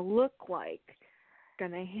going to look like,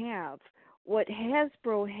 going to have. What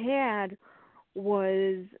Hasbro had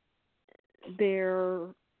was their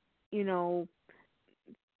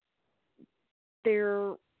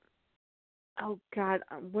oh God,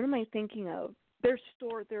 what am I thinking of? Their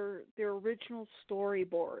original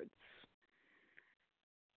storyboards.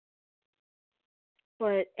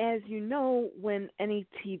 But as you know, when any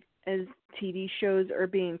TV shows are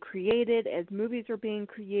being created, as movies are being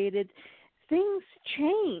created, things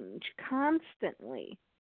change constantly.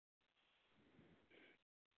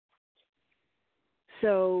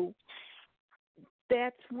 So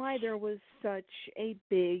that's why there was such a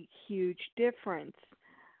big, huge difference.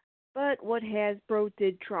 But what Hasbro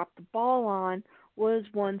did drop the ball on was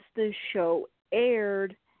once the show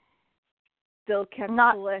aired, still kept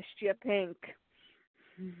Celestia pink.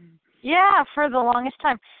 Yeah, for the longest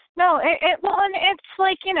time. No, and it's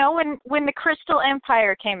like, when the Crystal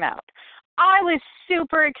Empire came out, I was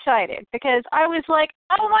super excited because I was like,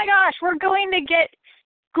 oh my gosh, we're going to get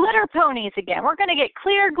glitter ponies again. We're going to get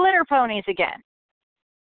clear glitter ponies again.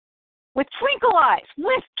 With twinkle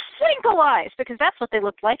eyes, because that's what they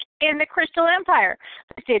looked like in the Crystal Empire.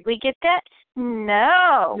 But did we get that?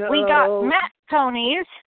 No. We got matte ponies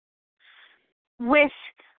with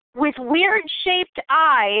weird shaped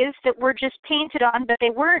eyes that were just painted on, but they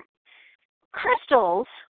weren't crystals.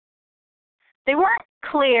 They weren't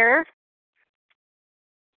clear,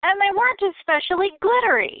 and they weren't especially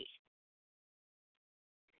glittery.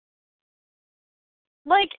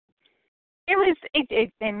 Like,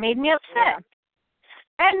 it made me upset.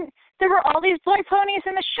 And there were all these boy ponies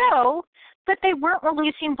in the show, but they weren't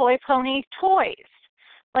releasing boy pony toys.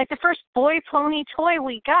 Like, the first boy pony toy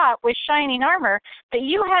we got was Shining Armor, but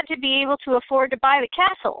you had to be able to afford to buy the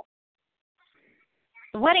castle.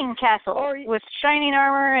 The wedding castle with Shining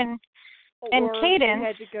Armor and Cadence. You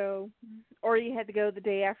had to go the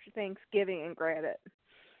day after Thanksgiving and grab it,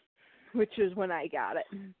 which is when I got it.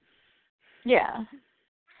 Yeah.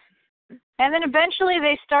 And then eventually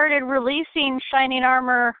they started releasing Shining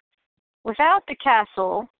Armor without the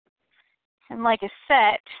castle and like a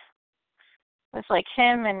set with like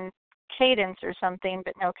him and Cadence or something,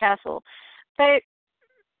 but no castle. But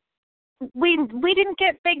we didn't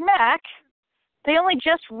get Big Mac. They only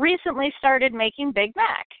just recently started making Big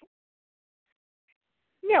Mac.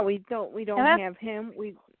 Yeah, we don't have him.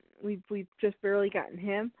 We've just barely gotten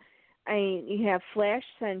him. I mean, you have Flash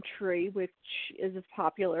Sentry, which is a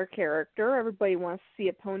popular character. Everybody wants to see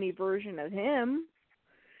a pony version of him,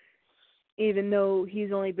 even though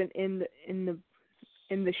he's only been in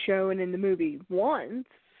the show and in the movie once.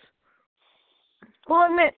 Well,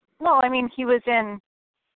 I mean, he was in.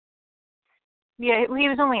 Yeah, he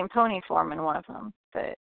was only in pony form in one of them,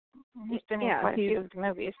 but he's been in quite a few of the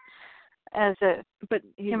movies as a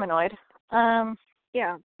humanoid.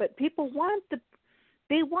 Yeah, but people want the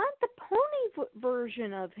pony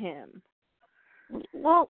version of him.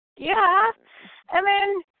 Well, yeah. And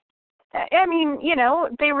then, I mean,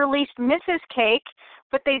 they released Mrs. Cake,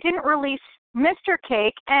 but they didn't release Mr.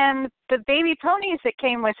 Cake, and the baby ponies that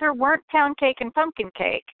came with her weren't Pound Cake and Pumpkin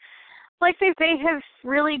Cake. Like, they have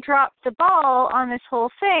really dropped the ball on this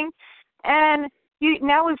whole thing, and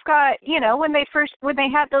now we've got, when they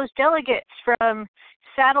had those delegates from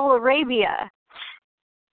Saddle Arabia,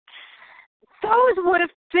 those would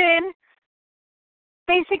have been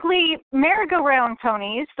basically merry-go-round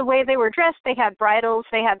ponies. The way they were dressed, they had bridles,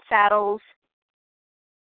 they had saddles.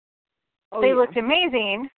 They looked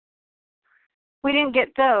amazing. We didn't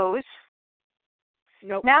get those.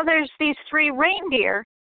 Nope. Now there's these 3 reindeer,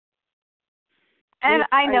 and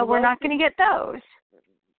I know we're not going to get those.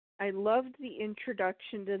 I loved the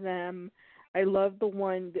introduction to them. I loved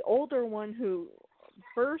the older one who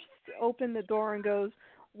first opened the door and goes,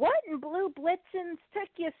 "What in blue blitzens took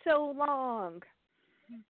you so long?"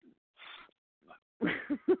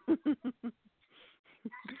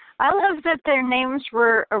 I love that their names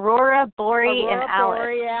were Aurora, Bori, and Alice.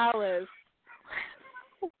 Borealis.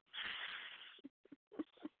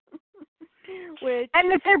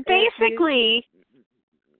 And that they're basically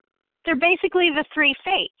the 3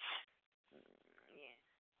 fates.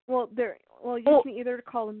 Well, you can either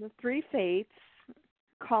call them the 3 fates,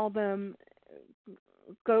 call them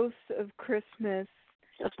ghosts of Christmas,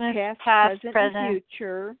 past, present, and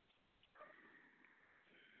future,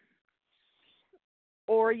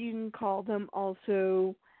 or you can call them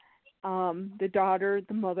also the daughter,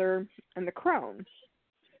 the mother, and the crone,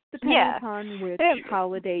 depending upon which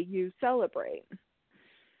holiday you celebrate.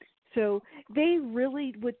 So they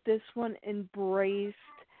really, with this one, embraced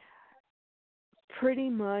pretty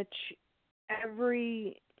much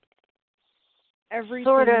everything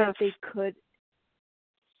sort of that they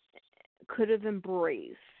could have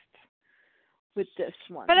embraced with this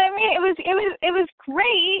one. But I mean, it was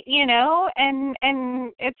great, you know, and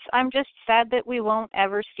I'm just sad that we won't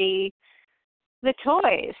ever see the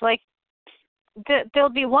toys. Like there'll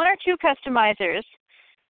be 1 or 2 customizers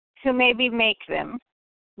who maybe make them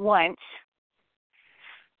once,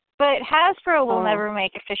 but Hasbro will never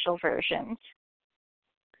make official versions.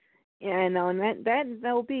 Yeah, I know, and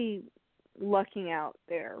they'll be lucking out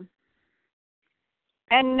there.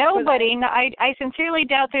 And nobody, I sincerely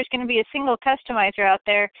doubt there's going to be a single customizer out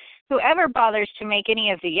there who ever bothers to make any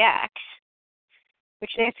of the yaks,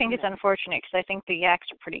 which I think is unfortunate because I think the yaks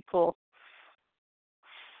are pretty cool.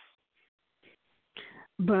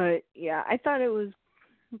 But, yeah, I thought it was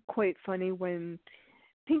quite funny when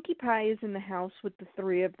Pinkie Pie is in the house with the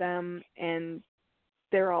 3 of them, and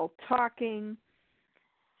they're all talking,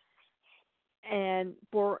 and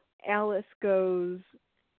Alice goes,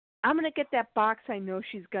 "I'm going to get that box I know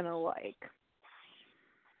she's going to like."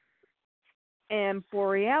 And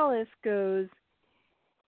Borealis goes,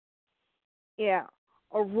 "Yeah,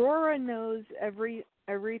 Aurora knows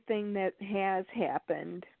everything that has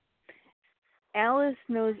happened. Alice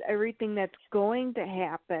knows everything that's going to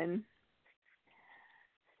happen.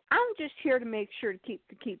 I'm just here to make sure to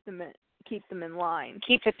keep them in line.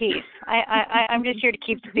 Keep the peace. I'm just here to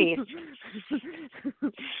keep the peace."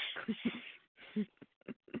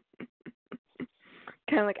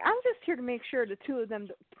 Kind of like, I'm just here to make sure the 2 of them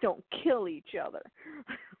don't kill each other.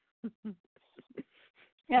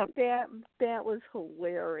 Yeah, that was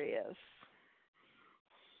hilarious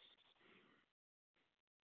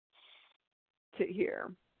to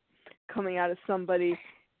hear coming out of somebody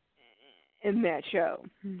in that show.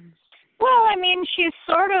 Well, I mean, she's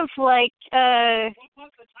sort of like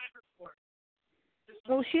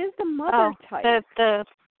well, she is the mother type. The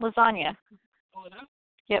lasagna.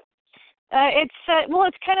 Yep.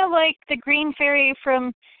 It's kind of like the green fairy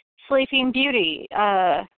from Sleeping Beauty,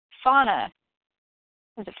 Fauna.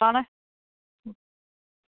 Is it Fauna?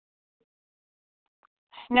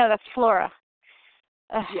 No, that's Flora.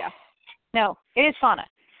 Yeah. No, it is Fauna.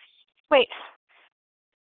 Wait.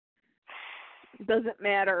 Doesn't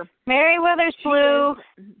matter. Meriwether's blue.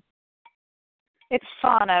 It's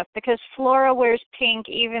Fauna because Flora wears pink,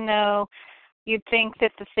 even though you'd think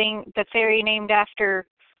that the fairy named after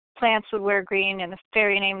plants would wear green, and the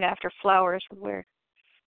fairy named after flowers would wear,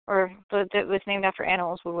 or that was named after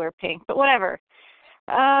animals would wear pink. But whatever.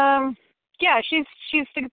 Yeah, she's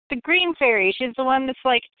the green fairy. She's the one that's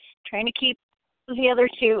like trying to keep the other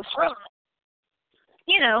 2 from,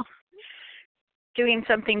 you know, doing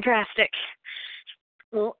something drastic.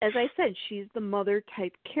 Well, as I said, she's the mother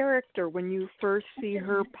type character. When you first see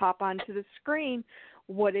her pop onto the screen,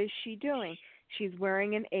 what is she doing? She's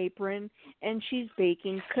wearing an apron and she's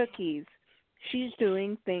baking cookies. She's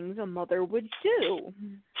doing things a mother would do.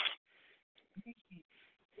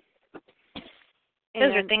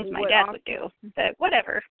 Those are things my dad would do, but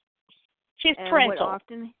whatever. She's parental.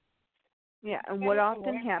 What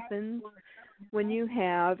often happens when you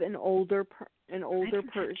have an older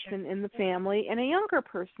person in the family and a younger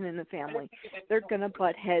person in the family, they're going to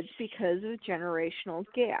butt heads because of a generational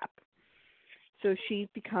gap. So she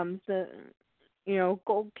becomes the,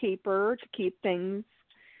 goalkeeper to keep things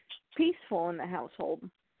peaceful in the household.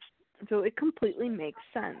 So it completely makes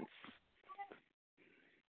sense.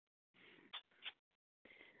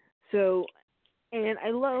 So, and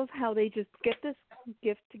I love how they just get this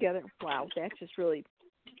gift together. Wow, that just really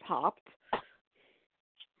popped.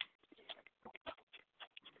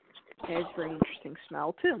 It has a very interesting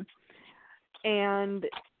smell, too. And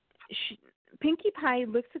Pinkie Pie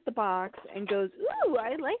looks at the box and goes, "Ooh,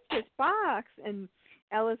 I like this box." And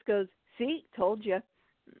Alice goes, "See, told you."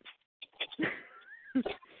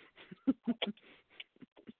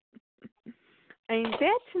 I mean,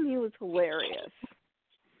 that to me was hilarious.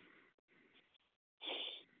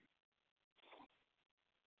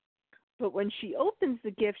 But when she opens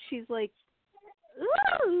the gift, she's like,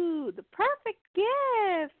 "Ooh, the perfect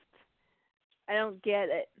gift." I don't get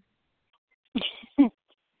it.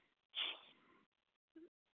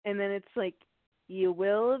 And then it's like, "You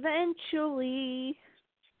will eventually."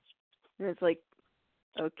 And it's like,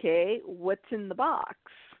 okay, what's in the box?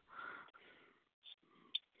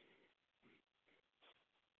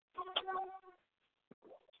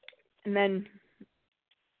 And then,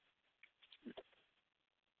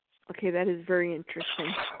 okay, that is very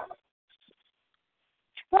interesting.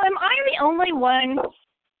 Well, am I the only one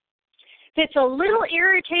that's a little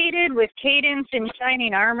irritated with Cadence and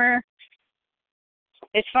Shining Armor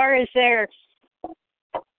as far as their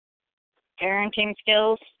parenting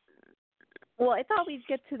skills? Well, I thought we'd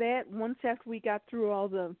get to that once after we got through all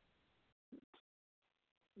the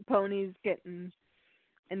ponies getting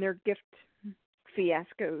and their gift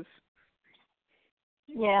fiascos.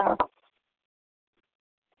 Yeah.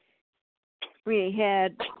 We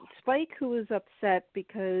had Spike, who was upset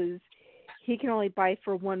because he can only buy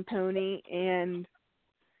for one pony, and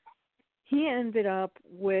he ended up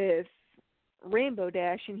with Rainbow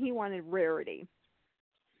Dash, and he wanted Rarity.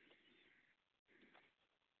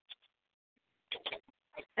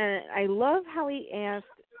 And I love how he asked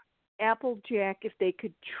Applejack if they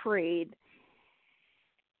could trade.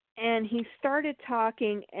 And he started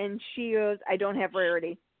talking, and she goes, "I don't have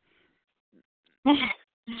Rarity." And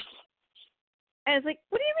I was like,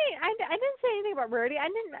 "What do you mean? I didn't say anything about Rarity. I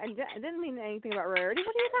didn't mean anything about Rarity.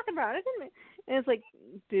 What are you talking about? I didn't mean." And it's like,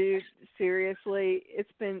 dude, seriously,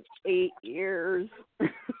 it's been 8 years.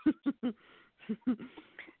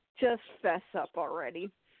 Just fess up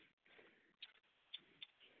already.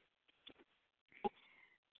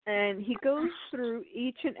 And he goes through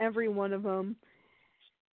each and every one of them.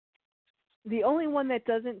 The only one that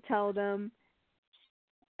doesn't tell them,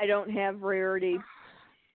 "I don't have Rarity,"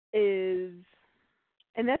 is,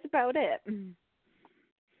 and that's about it.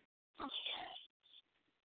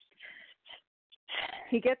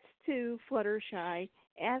 He gets to Fluttershy,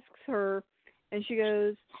 asks her, and she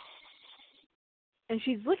goes, and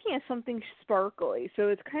she's looking at something sparkly. So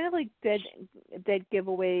it's kind of like dead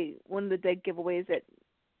giveaway, one of the dead giveaways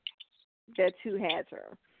that's who has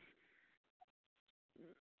her.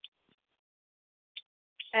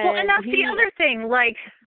 And that's the other thing. Like,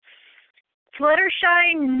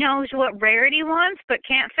 Fluttershy knows what Rarity wants, but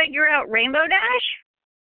can't figure out Rainbow Dash?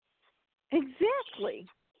 Exactly.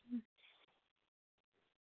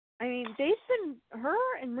 I mean,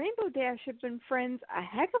 her and Rainbow Dash have been friends a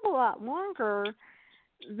heck of a lot longer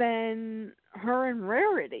than her and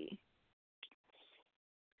Rarity.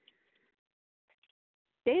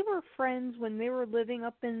 They were friends when they were living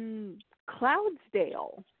up in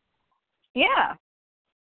Cloudsdale. Yeah.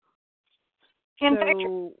 In fact,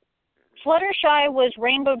 Fluttershy was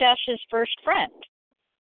Rainbow Dash's first friend.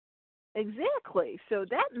 Exactly. So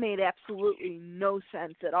that made absolutely no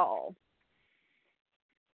sense at all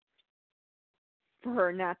for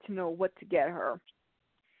her not to know what to get her.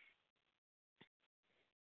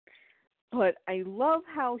 But I love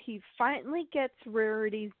how he finally gets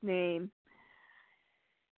Rarity's name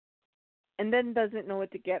and then doesn't know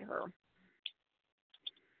what to get her.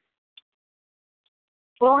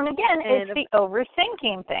 Well, and again, it's the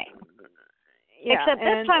overthinking thing. Yeah, except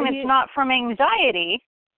this time it's not from anxiety.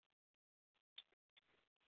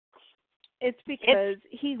 It's because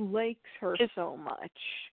he likes her so much.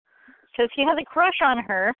 Because he has a crush on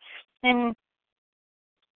her, and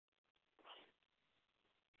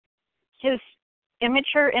his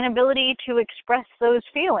immature inability to express those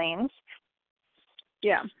feelings,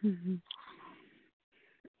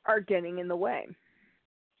 are getting in the way.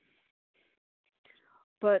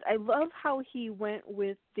 But I love how he went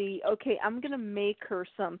with okay, I'm going to make her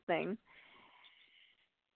something.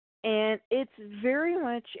 And it's very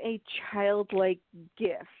much a childlike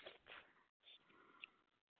gift.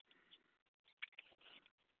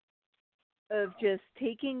 Of just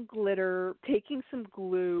taking glitter, taking some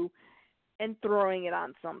glue, and throwing it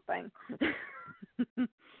on something.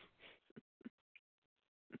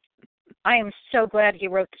 I am so glad he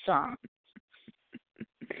wrote the song.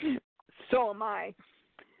 So am I.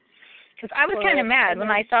 Because I was kind of mad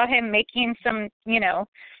when I saw him making some,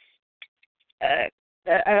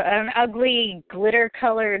 an ugly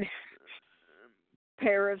glitter-colored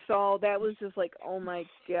parasol. That was just like, oh my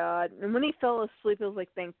God. And when he fell asleep, it was like,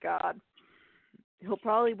 thank God. He'll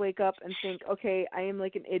probably wake up and think, okay, I am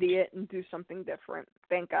like an idiot and do something different.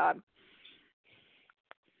 Thank God.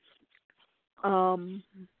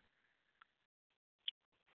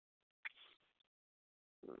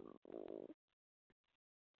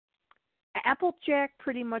 Applejack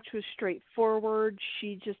pretty much was straightforward.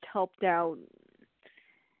 She just helped out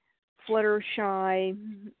Fluttershy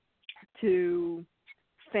to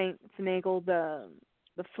finagle the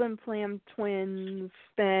Flim Flam twins.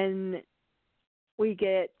 Then we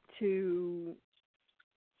get to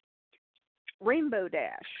Rainbow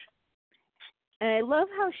Dash. And I love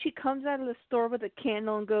how she comes out of the store with a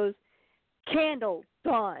candle and goes, "Candle,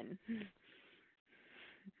 done."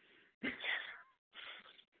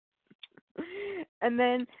 And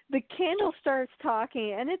then the candle starts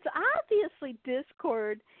talking, and it's obviously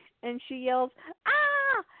Discord, and she yells,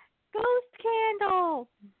 "Ah! Ghost candle!"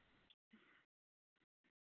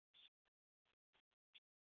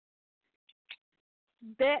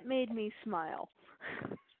 That made me smile.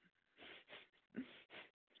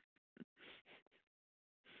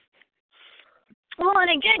 Well,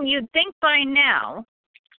 and again, you'd think by now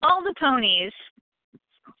all the ponies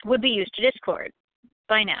would be used to Discord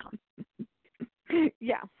by now.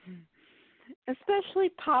 Yeah. Especially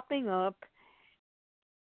popping up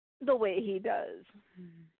the way he does.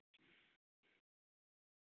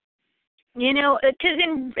 Because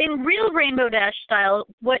in real Rainbow Dash style,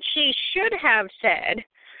 what she should have said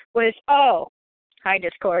was, "Oh, hi,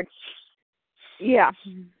 Discord." Yeah.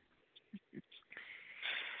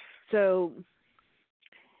 So,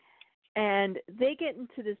 and they get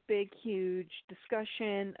into this big, huge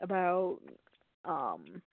discussion about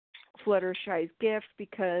Fluttershy's gift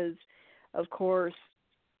because, of course,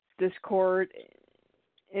 Discord,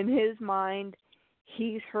 in his mind,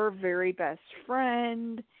 he's her very best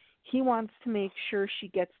friend. He wants to make sure she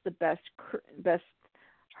gets the best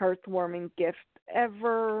heartwarming gift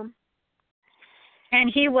ever.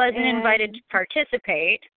 And he wasn't invited to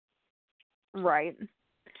participate. Right.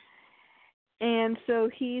 And so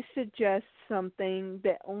he suggests something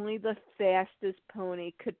that only the fastest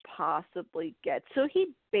pony could possibly get. So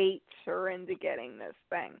he baits her into getting this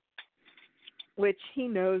thing, which he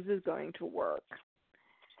knows is going to work.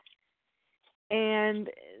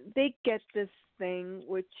 And they get this thing,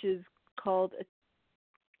 which is called a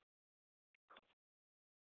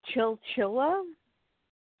chinchilla,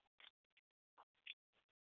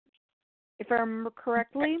 if I remember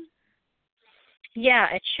correctly. Yeah,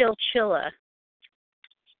 a chinchilla.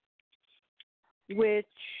 Which,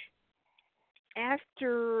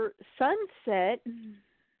 after sunset,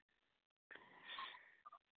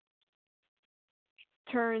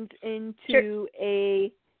 turns into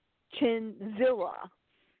a chinzilla.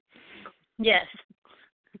 Yes.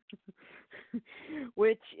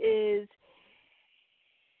 Which is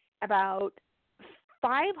about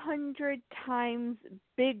 500 times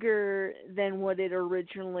bigger than what it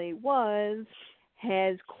originally was,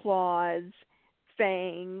 has claws,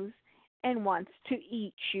 fangs, and wants to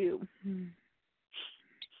eat you.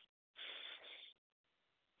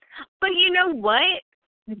 But you know what?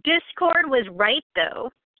 Discord was right,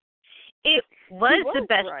 though. It was the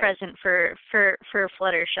best present for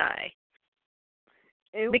Fluttershy.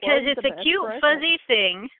 Because it's a cute, fuzzy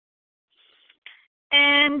thing,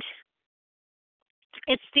 and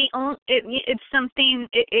it's it's something.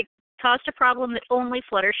 It caused a problem that only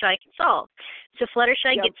Fluttershy can solve. So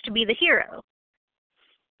Fluttershy gets to be the hero.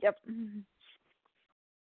 Yep.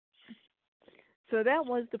 So that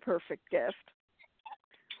was the perfect gift.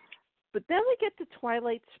 But then we get to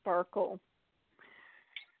Twilight Sparkle,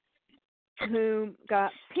 who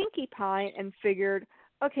got Pinkie Pie and figured,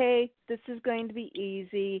 okay, this is going to be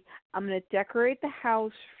easy. I'm going to decorate the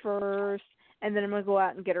house first, and then I'm going to go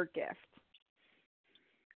out and get her gift.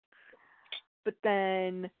 But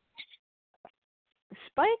then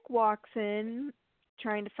Spike walks in,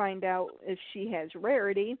 trying to find out if she has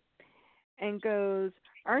Rarity, and goes,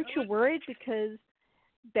 aren't you worried because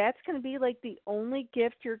that's going to be like the only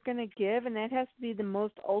gift you're going to give, and that has to be the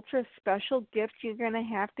most ultra special gift you're going to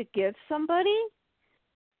have to give somebody?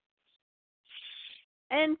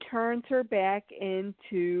 And turns her back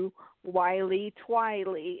into Wily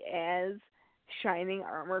Twily, as Shining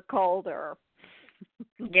Armor called her.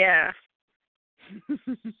 Yeah.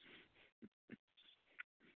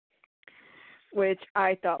 Which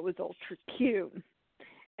I thought was ultra cute.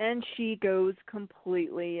 And she goes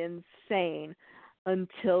completely insane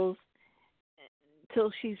until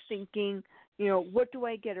until she's thinking, you know, what do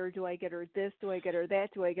I get her? Do I get her this? Do I get her that?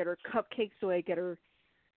 Do I get her cupcakes? Do I get her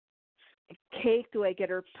cake? Do I get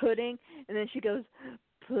her pudding? And then she goes,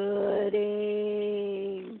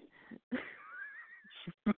 pudding.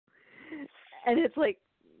 And it's like,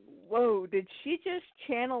 whoa, did she just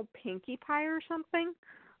channel Pinkie Pie or something?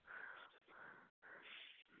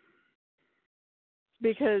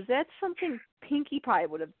 Because that's something Pinkie Pie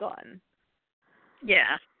would have done.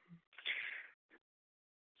 Yeah.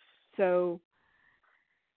 So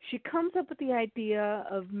she comes up with the idea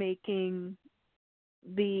of making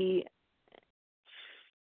the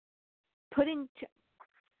pudding,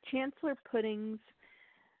 Chancellor Pudding's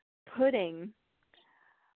pudding,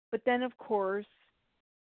 but then, of course,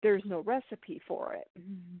 there's no recipe for it.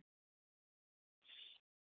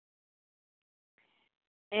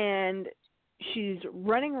 And she's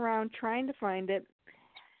running around trying to find it.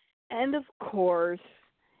 And, of course,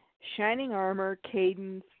 Shining Armor,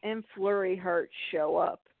 Cadence, and Flurry Heart show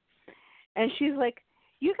up. And she's like,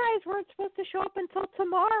 you guys weren't supposed to show up until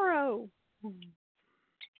tomorrow.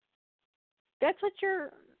 That's what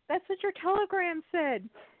your telegram said.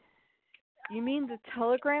 You mean the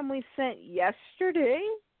telegram we sent yesterday?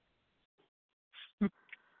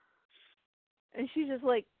 And she's just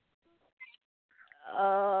like,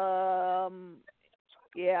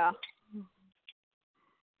 yeah.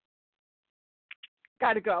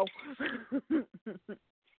 Gotta go.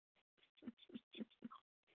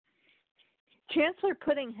 Chancellor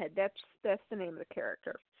Puddinghead, that's the name of the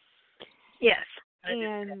character. Yes.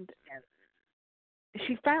 And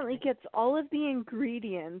she finally gets all of the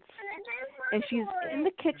ingredients, and she's in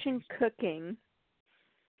the kitchen cooking.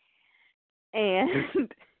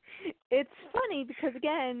 And it's funny because,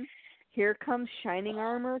 again, here comes Shining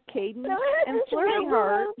Armor, Cadence, and Flurry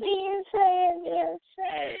Heart.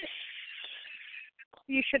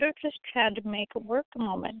 You should have just had to make it work a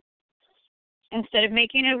moment. Instead of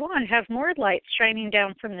making it one, have more light shining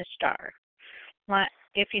down from the star.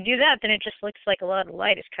 If you do that, then it just looks like a lot of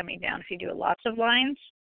light is coming down. If you do lots of lines,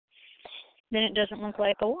 then it doesn't look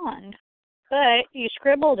like a wand. But you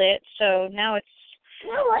scribbled it, so now it's...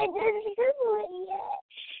 No, I didn't scribble it yet.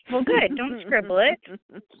 Well, good. Don't scribble it.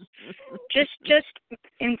 Just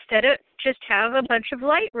instead of just have a bunch of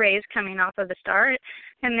light rays coming off of the star,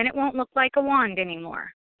 and then it won't look like a wand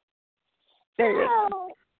anymore. There you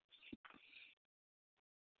go.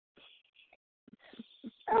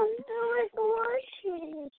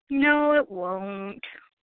 No, it won't.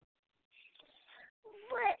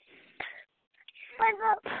 What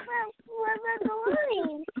about the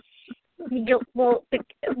line? Well,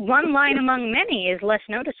 one line among many is less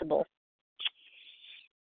noticeable.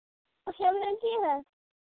 Okay, I'm going to do that.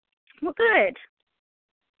 Well, good.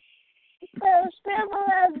 So, scribble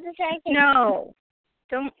out the second. No.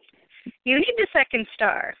 Don't. You need the second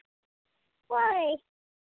star. Why?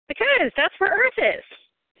 Because that's where Earth is.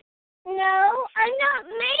 No, I'm not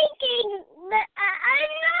making that.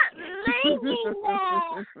 I'm not making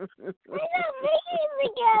that. I'm not making the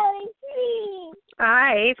galaxy.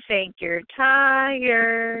 I think you're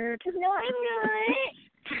tired. No, I'm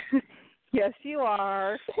not. Yes, you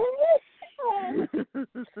are.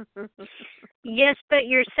 Yes, but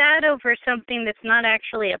you're sad over something that's not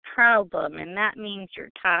actually a problem, and that means you're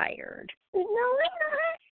tired. No, I'm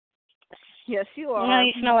not. Yes, you are. No,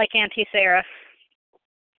 you smell like Auntie Sarah.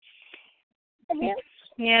 Yeah.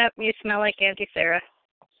 Yep, you smell like Auntie Sarah.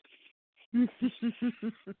 I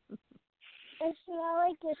smell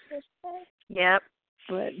like your sister. Yep.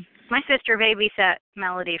 But My sister babysat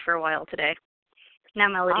Melody for a while today. Now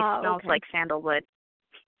Melody smells like sandalwood.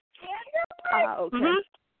 okay. Mm-hmm.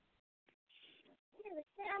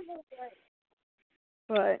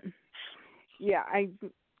 But yeah, I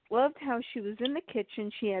loved how she was in the kitchen.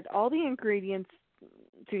 She had all the ingredients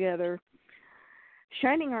together.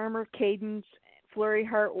 Shining Armor, Cadence, Flurry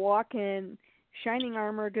Heart walk in. Shining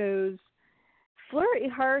Armor goes, Flurry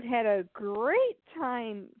Heart had a great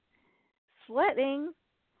time sledding.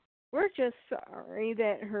 We're just sorry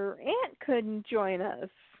that her aunt couldn't join us.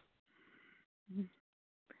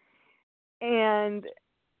 And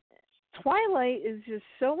Twilight is just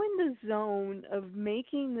so in the zone of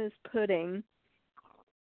making this pudding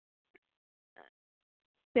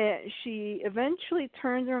that she eventually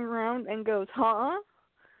turns around and goes, huh?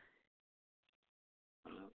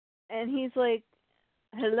 And he's like,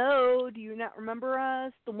 hello, do you not remember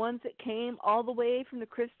us? The ones that came all the way from the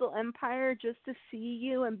Crystal Empire just to see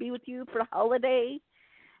you and be with you for the holiday?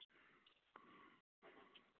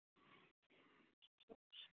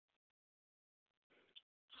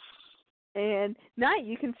 And now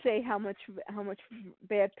you can say how much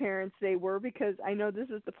bad parents they were, because I know this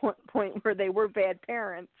is the point where they were bad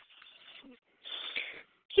parents.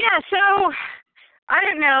 Yeah, so I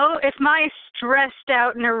don't know if my stressed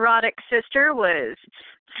out neurotic sister was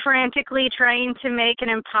frantically trying to make an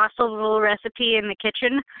impossible recipe in the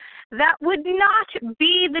kitchen, that would not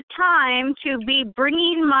be the time to be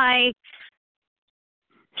bringing my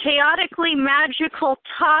chaotically magical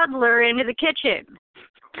toddler into the kitchen.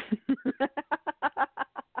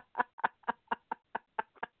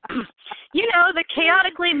 You know, the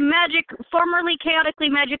formerly chaotically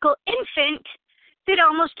magical infant that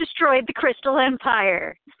almost destroyed the Crystal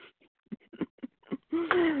Empire.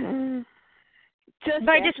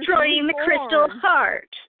 By destroying the Crystal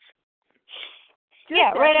Heart.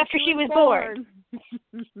 Yeah, right after she was born.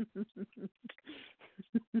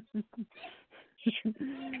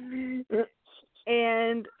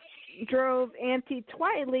 And drove Auntie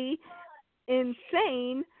Twiley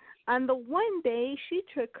insane on the one day she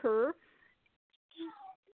took her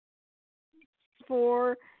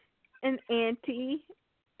for an auntie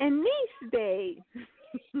and niece day.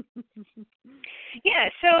 Yeah,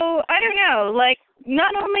 so I don't know, like,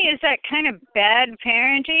 not only is that kind of bad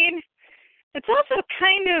parenting, it's also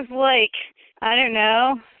kind of like, I don't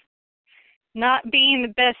know, not being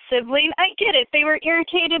the best sibling. I get it. They were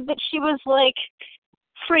irritated that she was, like,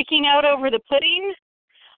 freaking out over the pudding,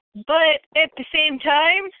 but at the same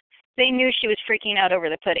time, they knew she was freaking out over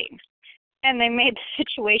the pudding, and they made the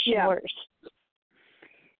situation worse.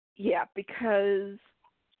 Yeah, because,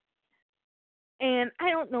 and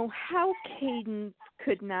I don't know how Cadence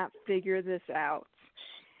could not figure this out.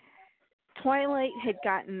 Twilight had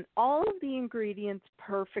gotten all of the ingredients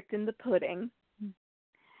perfect in the pudding.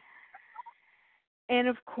 And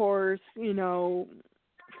of course, you know,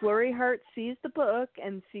 Flurry Heart sees the book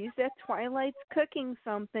and sees that Twilight's cooking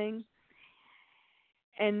something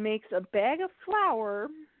and makes a bag of flour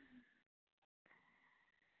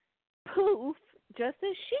poof, just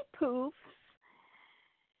as she poofs,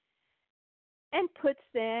 and puts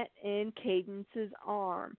that in Cadence's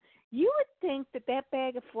arm. You would think that that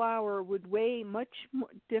bag of flour would weigh much more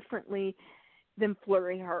differently than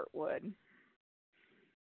Flurry Heart would.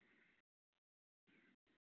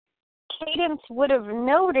 Cadence would have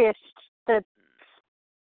noticed the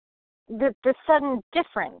sudden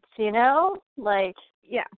difference, you know? Like,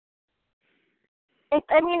 yeah.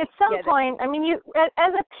 I mean, at some point, I mean, you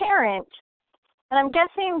as a parent, and I'm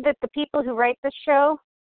guessing that the people who write this show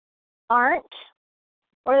aren't,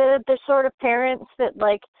 or that they're sort of parents that,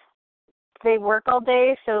 like, they work all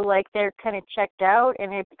day, so, like, they're kind of checked out,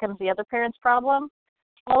 and it becomes the other parent's problem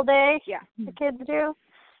all day. Yeah. The kids do.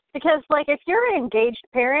 Because, like, if you're an engaged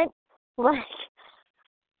parent, like,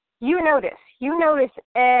 you notice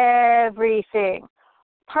everything.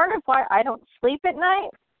 Part of why I don't sleep at night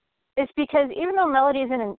is because even though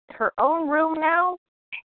Melody's in her own room now,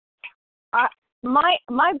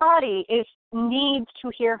 my body needs to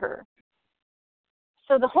hear her.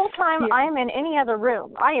 So the whole time I'm in any other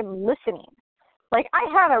room, I am listening. Like, I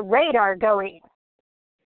have a radar going,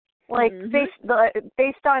 like,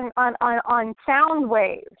 based on sound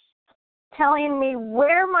waves, telling me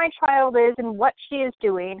where my child is and what she is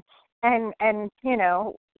doing, and you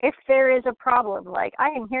know, if there is a problem. Like, I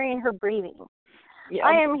am hearing her breathing. Yeah.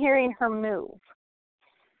 I am hearing her move.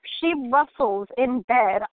 She rustles in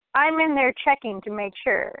bed. I'm in there checking to make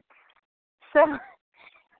sure. So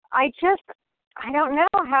I don't know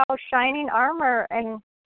how Shining Armor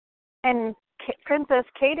and Princess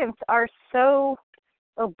Cadence are so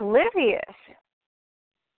oblivious.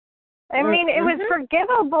 I mean, it was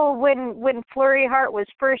forgivable when Flurry Heart was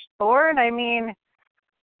first born. I mean,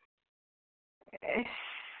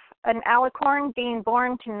 an alicorn being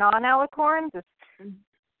born to non-alicorns is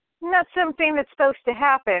not something that's supposed to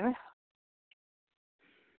happen.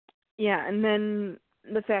 Yeah, and then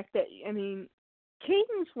the fact that, I mean,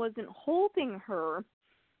 Cadence wasn't holding her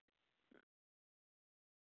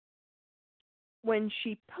when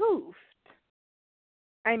she poofed.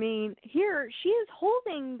 I mean, here she is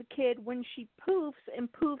holding the kid when she poofs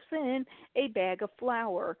and poofs in a bag of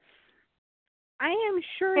flour. I am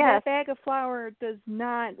sure that bag of flour does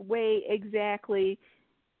not weigh exactly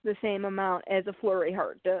the same amount as a Flurry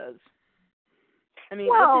Heart does. I mean,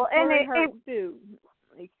 what does Flurry Heart do?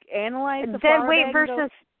 Like, analyze the dead flour weight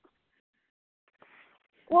versus.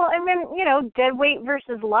 Well, and then, you know, dead weight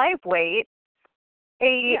versus live weight.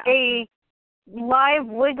 A live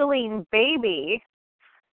wiggling baby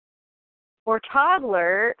or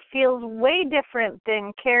toddler feels way different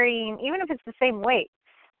than carrying, even if it's the same weight,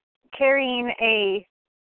 carrying a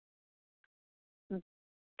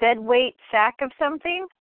dead weight sack of something.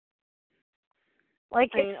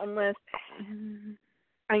 Like, did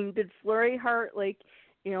Flurry Heart, like,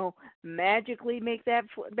 magically make that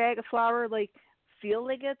bag of flour, like, feel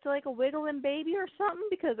like it's like a wiggling baby or something?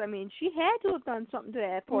 Because, she had to have done something to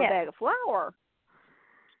that poor bag of flour.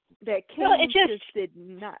 That Kane just did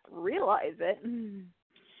not realize it.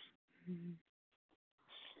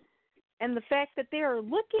 And the fact that they are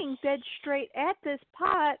looking dead straight at this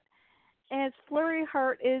pot as Flurry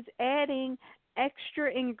Heart is adding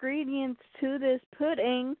extra ingredients to this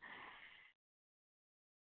pudding,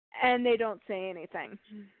 and they don't say anything.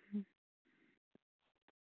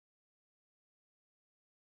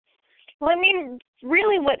 Well,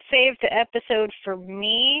 really what saved the episode for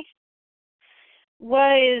me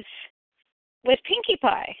was Pinkie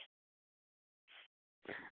Pie.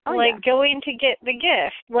 Going to get the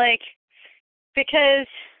gift. Because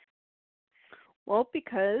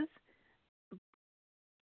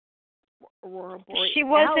she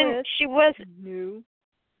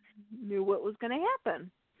knew what was going to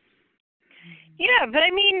happen. Yeah, but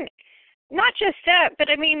not just that, but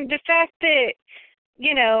the fact that,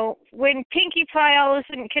 when Pinkie Pie all of a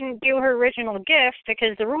sudden couldn't do her original gift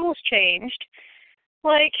because the rules changed,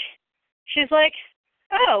 she's like,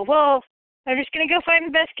 oh, well, I'm just going to go find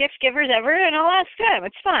the best gift givers ever and I'll ask them.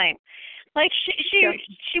 It's fine.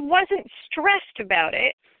 She wasn't stressed about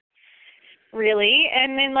it, really.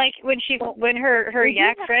 And then, when her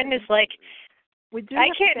yak friend is like, I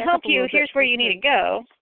can't help you, here's where you need to go.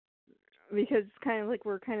 Because it's kind of like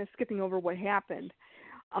we're kind of skipping over what happened.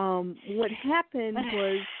 What happened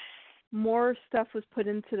was more stuff was put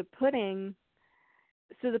into the pudding,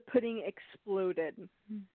 so the pudding exploded.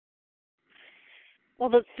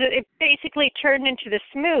 Well, it basically turned into the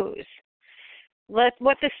smooze. What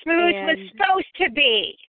the smooze was supposed to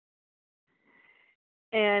be.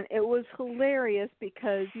 And it was hilarious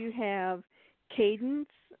because you have Cadence,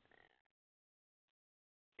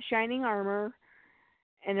 Shining Armor,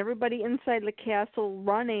 and everybody inside the castle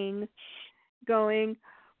running, going,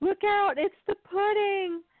 look out, it's the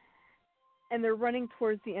pudding! And they're running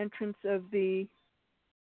towards the entrance of the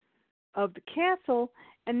castle,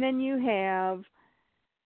 and then you have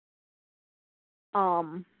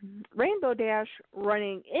Rainbow Dash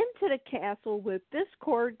running into the castle with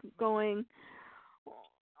Discord going,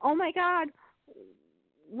 oh my god,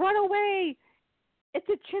 run away, it's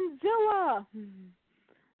a chinzilla!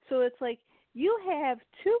 So it's like, you have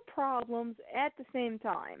two problems at the same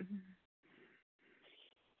time.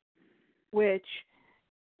 Which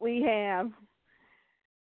we have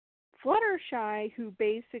Fluttershy, who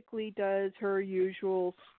basically does her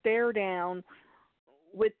usual stare down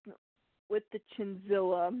with the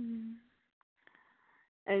chinzilla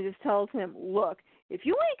and just tells him, look, if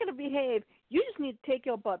you ain't going to behave, you just need to take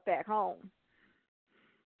your butt back home.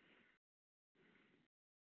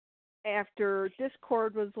 After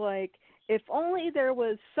Discord was like, if only there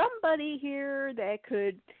was somebody here that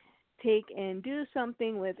could take and do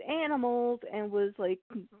something with animals, and was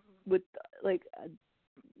with a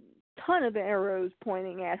ton of arrows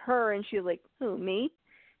pointing at her, and she's like, who, me?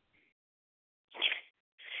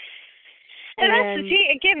 And that's,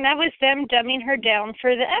 again, that was them dumbing her down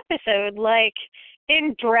for the episode.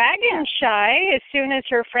 In Dragon Shy, as soon as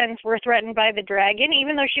her friends were threatened by the dragon,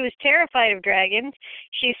 even though she was terrified of dragons,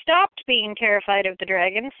 she stopped being terrified of the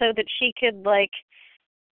dragon so that she could,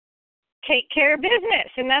 take care of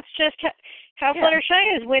business. And that's just how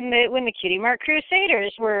Fluttershy is when the Cutie Mark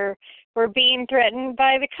Crusaders were being threatened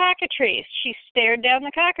by the cockatrice. She stared down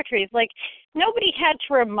the cockatrice. Nobody had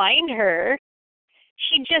to remind her.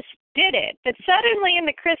 She just did it. But suddenly in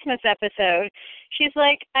the Christmas episode, she's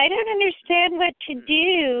like, I don't understand what to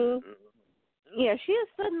do. Yeah, she is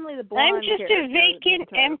suddenly the blonde. I'm just a vacant,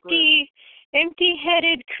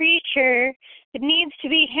 empty-headed creature that needs to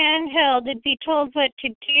be handheld and be told what to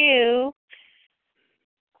do.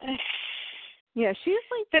 Yeah, she's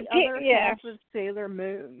the other half of Sailor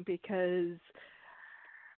Moon, because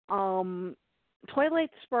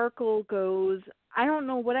Twilight Sparkle goes, I don't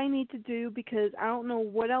know what I need to do because I don't know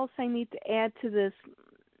what else I need to add to this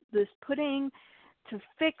pudding to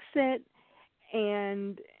fix it,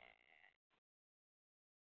 and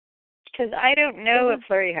because I don't know what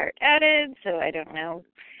Flurry Heart added, so I don't know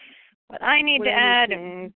what I need to add.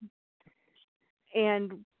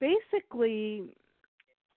 And basically,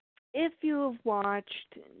 if you have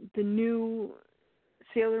watched the new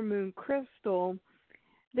Sailor Moon Crystal,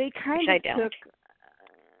 they kind of took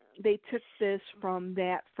this from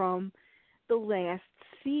the last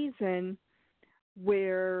season,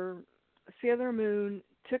 where Sailor Moon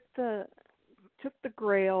took the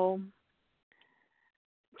Grail,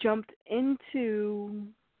 jumped into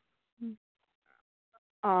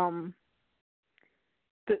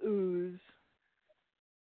the ooze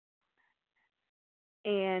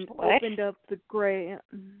and What? opened up the gray.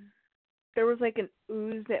 There was like an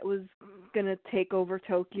ooze that was gonna take over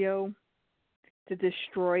Tokyo to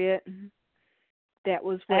destroy it. That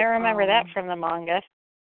was what I remember that from the manga.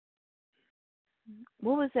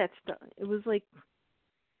 What was that stuff? It was like,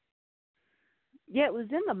 yeah, it was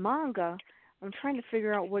in the manga. I'm trying to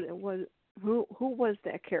figure out what it was. Who was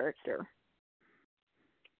that character?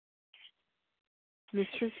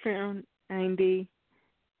 Mistress Pharaoh 90.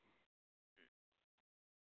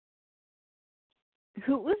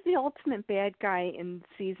 Who was the ultimate bad guy in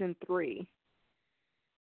season 3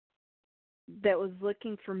 that was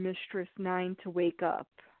looking for Mistress 9 to wake up?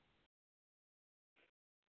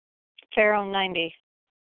 Pharaoh 90.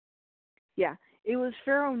 Yeah, it was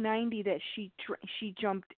Pharaoh 90 that she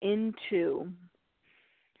jumped into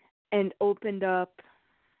and opened up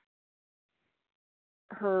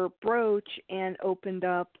her brooch and opened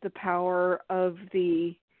up the power of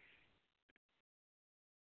the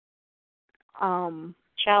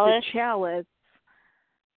chalice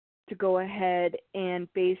to go ahead and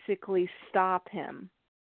basically stop him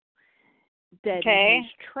dead in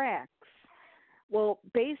his tracks. Well,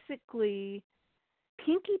 basically,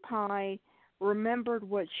 Pinkie Pie remembered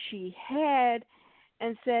what she had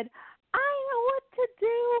and said, I know what to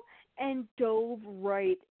do, and dove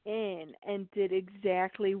right in and did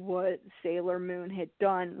exactly what Sailor Moon had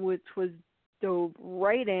done, which was dove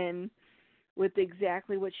right in with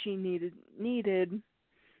exactly what she needed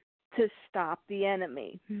to stop the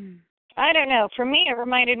enemy. I don't know. For me, it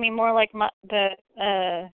reminded me more like the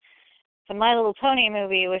My Little Pony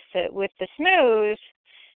movie with the smooth,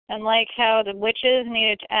 and like how the witches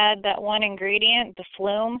needed to add that one ingredient, the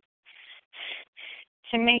flume,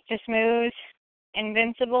 to make the smooth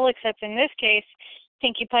invincible. Except in this case,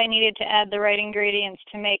 Pinkie Pie needed to add the right ingredients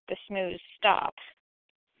to make the smooth stop.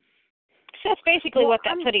 So that's basically what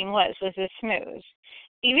that pudding was the smooth.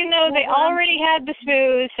 Even though they already had the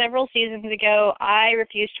smooth several seasons ago, I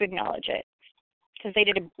refused to acknowledge it because they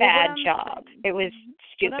did a bad job. It was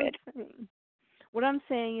stupid. What I'm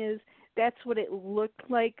saying is that's what it looked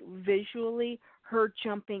like visually, her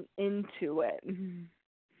jumping into it.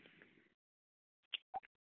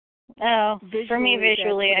 Oh, for me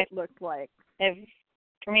visually, it looked like.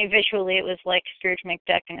 For me visually, it was like Scrooge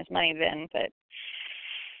McDuck in his money bin,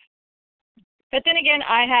 But then again,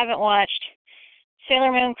 I haven't watched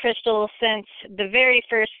Sailor Moon Crystal since the very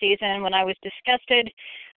first season when I was disgusted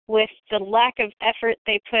with the lack of effort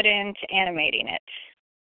they put into animating it.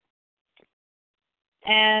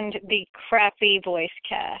 And the crappy voice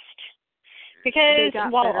cast. Because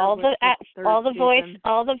while all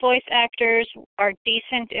the voice actors are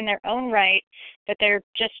decent in their own right, but they're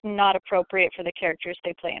just not appropriate for the characters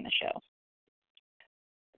they play in the show.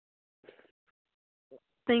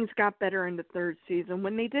 Things got better in the third season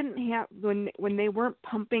when they didn't have when they weren't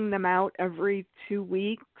pumping them out every 2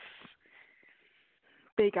 weeks.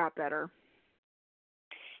 They got better.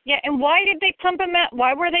 Yeah, and why did they pump them out?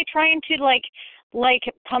 Why were they trying to like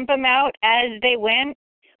pump them out as they went?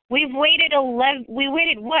 We waited 11,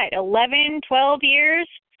 12 years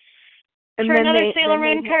for another Sailor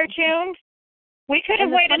Moon cartoon. We could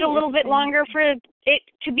have waited a little bit longer for it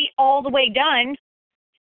to be all the way done.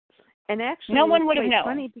 And actually, no one would have known. It's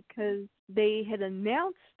funny because they had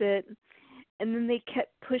announced it, and then they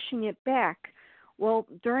kept pushing it back. Well,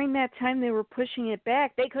 during that time they were pushing it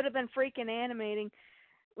back, they could have been freaking animating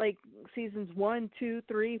like seasons 1, 2,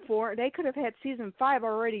 3, 4. They could have had season 5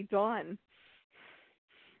 already done.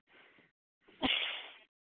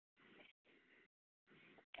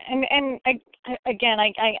 And I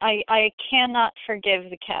cannot forgive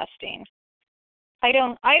the casting. I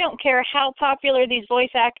don't care how popular these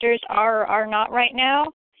voice actors are not right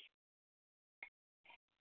now.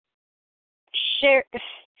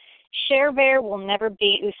 Cher Bear will never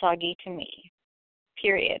be Usagi to me.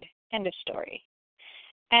 Period. End of story.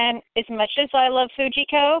 And as much as I love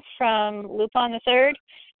Fujiko from Lupin the Third,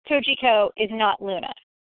 Fujiko is not Luna.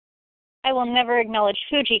 I will never acknowledge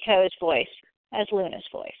Fujiko's voice as Luna's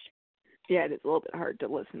voice. Yeah, it is a little bit hard to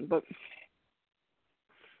listen, but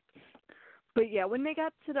yeah, when they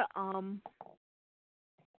got to the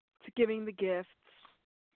to giving the gifts,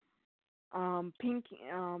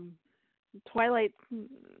 Twilight,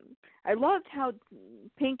 I loved how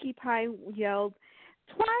Pinkie Pie yelled,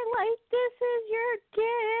 "Twilight, this is your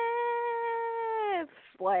gift!"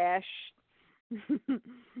 Splash.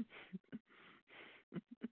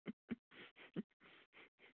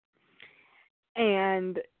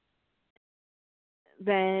 And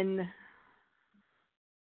then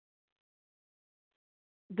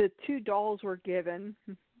the 2 dolls were given.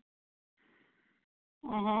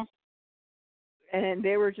 Mhm. And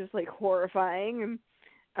they were just like horrifying, and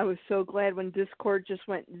I was so glad when Discord just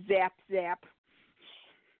went zap zap.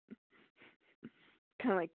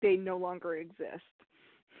 Kind of like they no longer exist.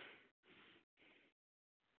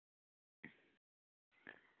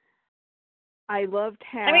 I loved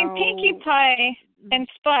how... I mean, Pinkie Pie and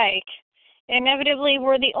Spike inevitably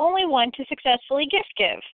were the only one to successfully gift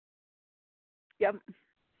give. Yep.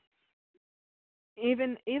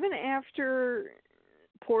 Even after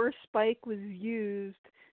poor Spike was used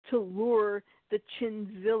to lure the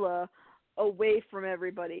Chinzilla away from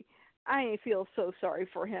everybody, I feel so sorry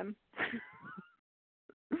for him.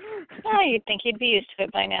 Oh, you'd think he'd be used to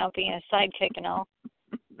it by now, being a sidekick and all.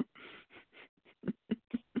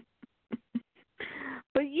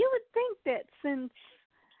 But you would think that since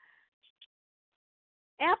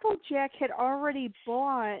Applejack had already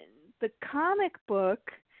bought the comic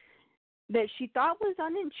book that she thought was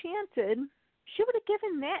Unenchanted, she would have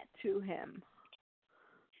given that to him.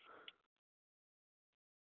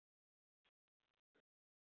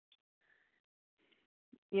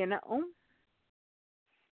 You know?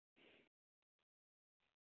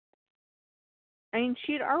 I mean,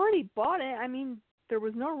 she had already bought it. I mean, there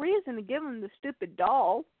was no reason to give him the stupid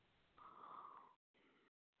doll.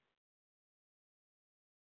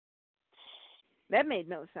 That made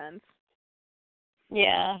no sense.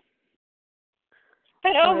 Yeah.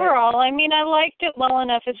 But overall, I mean, I liked it well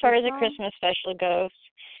enough as far as the Christmas special goes.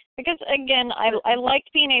 Because, again, I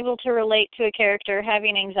liked being able to relate to a character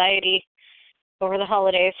having anxiety over the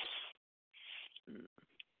holidays.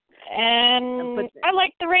 And I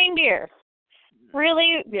liked the reindeer.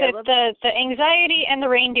 Really, the anxiety and the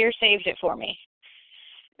reindeer saved it for me.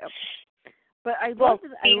 Yep. But I loved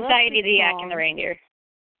the anxiety, the yak, and the reindeer.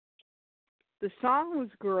 The song was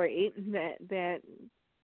great that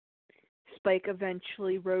Spike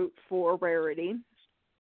eventually wrote for Rarity.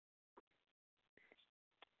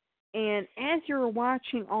 And as you were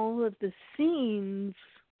watching all of the scenes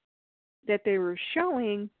that they were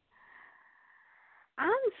showing,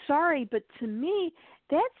 I'm sorry, but to me,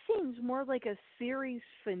 that seems more like a series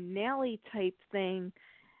finale type thing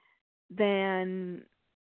than,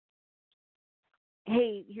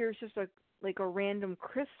 hey, here's just a random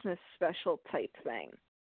Christmas special type thing.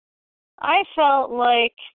 I felt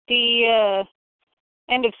like the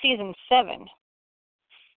end of season 7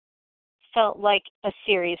 felt like a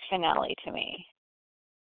series finale to me.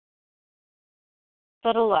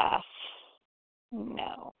 But alas,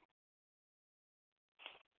 no.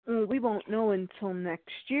 We won't know until next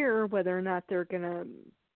year whether or not they're going to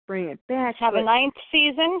bring it back. Have a 9th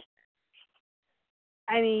season?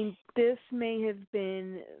 I mean, this may have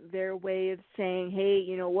been their way of saying, hey,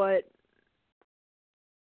 you know what?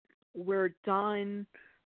 We're done.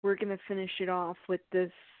 We're going to finish it off with a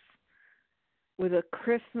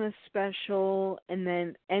Christmas special and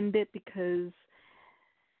then end it, because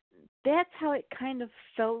that's how it kind of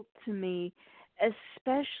felt to me,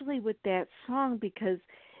 especially with that song, because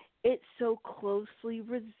it so closely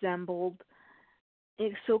resembles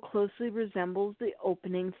the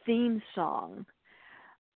opening theme song,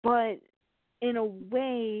 but in a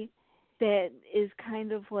way that is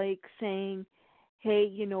kind of like saying, hey,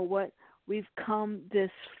 you know what, we've come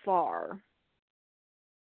this far.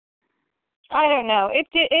 I don't know.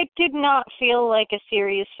 It did not feel like a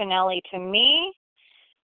series finale to me.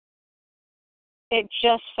 It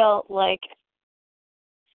just felt like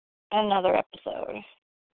another episode.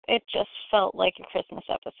 It just felt like a Christmas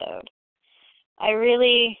episode. I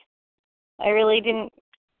really didn't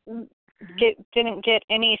get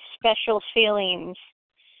any special feelings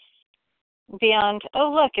beyond,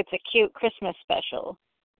 oh look, it's a cute Christmas special.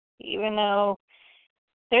 Even though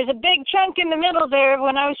there's a big chunk in the middle there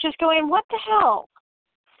when I was just going, what the hell?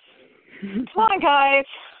 Come on, guys.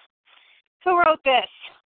 Who wrote this?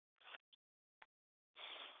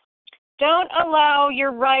 Don't allow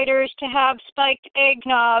your writers to have spiked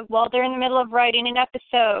eggnog while they're in the middle of writing an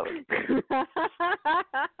episode.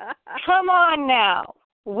 Come on now.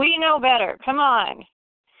 We know better. Come on.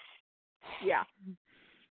 Yeah.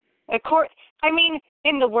 I mean,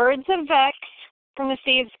 in the words of Vex from the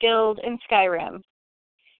Thieves Guild in Skyrim,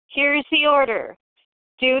 here's the order.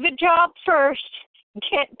 Do the job first,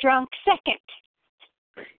 get drunk second.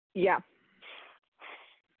 Yeah.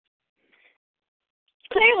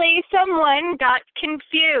 Clearly, someone got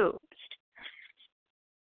confused.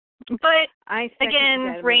 But,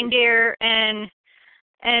 again, reindeer and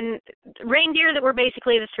reindeer that were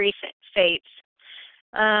basically the three fates.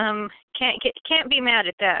 Can't be mad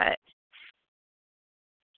at that.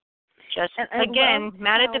 Just, again,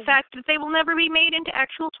 mad at the fact that they will never be made into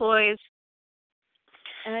actual toys.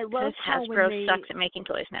 And I love how Hasbro sucks at making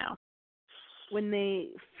toys now. When they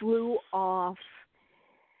flew off,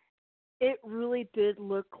 it really did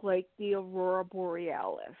look like the Aurora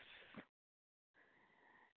Borealis.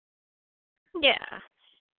 Yeah.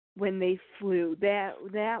 When they flew, that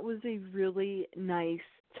was a really nice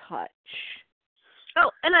touch.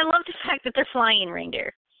 Oh, and I love the fact that they're flying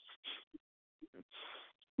reindeer.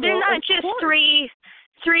 They're not just three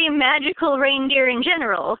magical reindeer in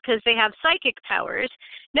general because they have psychic powers.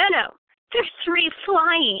 No, they're 3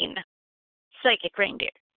 flying psychic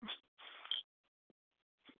reindeer.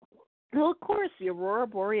 Well, of course, the Aurora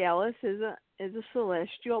Borealis is a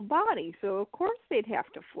celestial body, so of course they'd have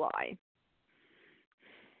to fly.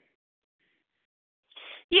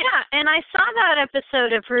 Yeah, and I saw that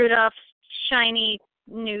episode of Rudolph's Shiny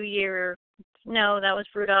New Year. No, that was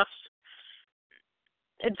Rudolph's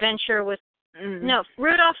Adventure with... No,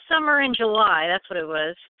 Rudolph's Summer in July. That's what it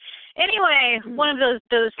was. Anyway, one of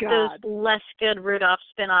those less good Rudolph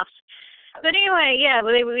spin-offs. But anyway, yeah,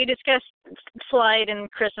 we discussed Flight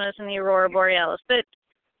and Christmas and the Aurora Borealis. But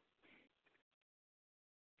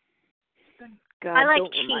God, I like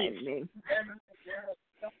don't remind cheese. Me.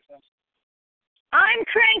 I'm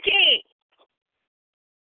cranky.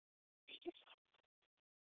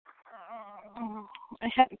 I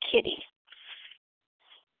have a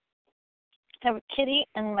kitty.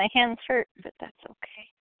 And my hands hurt, but that's okay.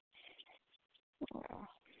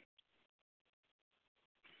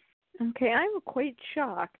 Okay, I'm quite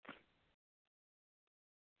shocked.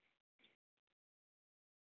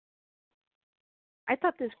 I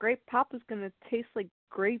thought this grape pop was going to taste like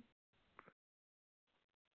grape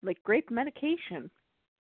medication.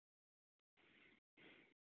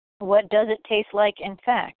 What does it taste like, in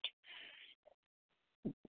fact?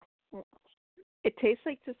 It tastes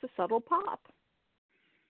like just a subtle pop.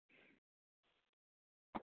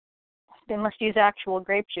 They must use actual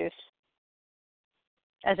grape juice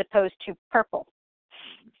as opposed to purple.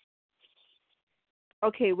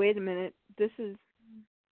 Okay, wait a minute. This is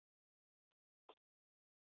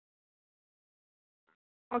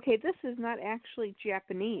not actually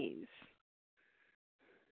Japanese.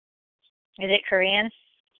 Is it Korean?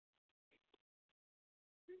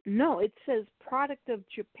 No, it says product of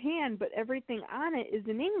Japan, but everything on it is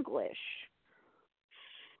in English.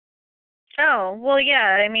 Oh, well,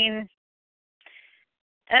 yeah, I mean,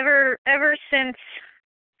 ever since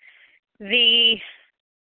the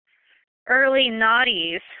early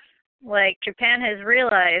noughties, like, Japan has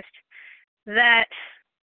realized that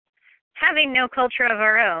having no culture of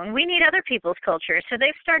our own, we need other people's culture, so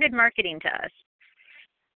they've started marketing to us.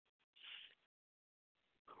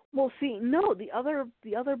 Well, see, no, the other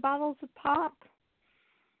bottles of pop,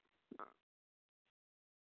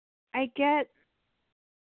 I get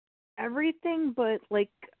everything, but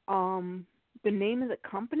like the name of the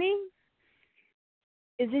company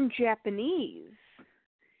is in Japanese.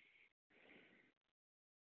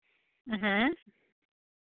 Mhm.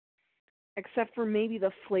 Except for maybe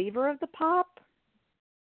the flavor of the pop.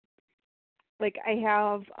 Like I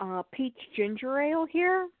have peach ginger ale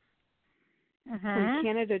here. From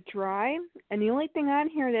Canada Dry, and the only thing on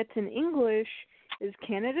here that's in English is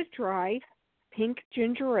Canada Dry, pink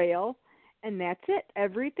ginger ale, and that's it.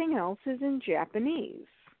 Everything else is in Japanese.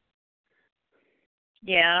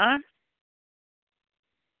 Yeah.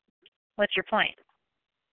 What's your point?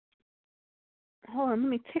 Hold on, let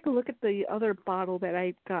me take a look at the other bottle that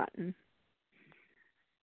I've gotten.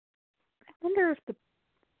 I wonder if the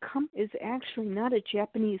is actually not a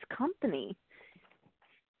Japanese company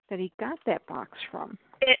that he got that box from.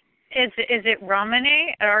 Is it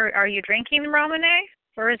Ramune? Are you drinking Ramune,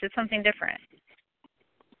 or is it something different?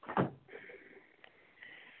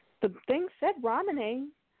 The thing said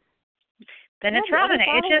Ramune. Then it's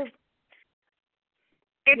Ramune.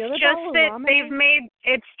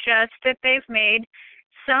 It's just that they've made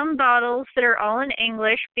some bottles that are all in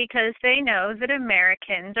English because they know that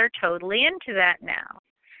Americans are totally into that now.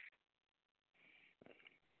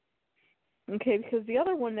 Okay, because the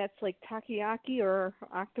other one that's like takoyaki or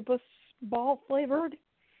octopus ball flavored,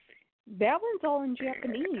 that one's all in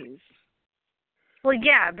Japanese. Well,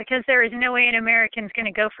 yeah, because there is no way an American's going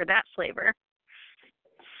to go for that flavor.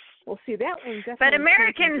 Well, see, that one definitely. But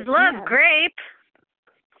Americans love grape.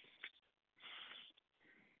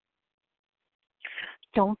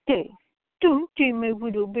 Don't they? Don't they, my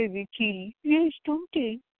little baby kitty? Yes, don't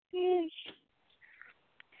they? Yes.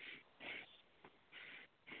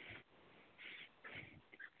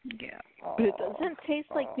 Yeah. But it doesn't taste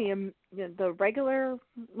like the regular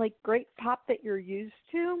like grape pop that you're used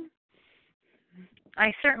to.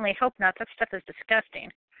 I certainly hope not. That stuff is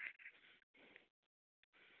disgusting.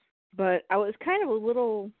 But I was kind of a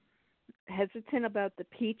little hesitant about the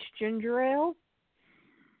peach ginger ale.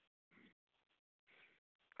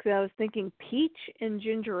 Because I was thinking peach and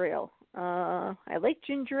ginger ale. I like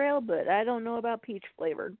ginger ale, but I don't know about peach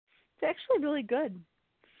flavored. It's actually really good.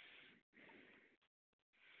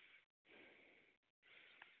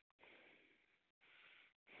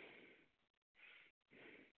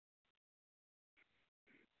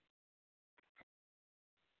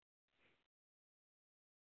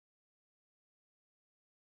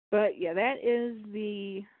 But yeah, that is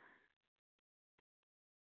the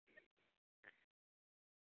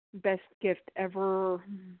best gift ever.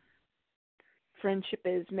 Friendship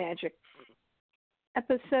is Magic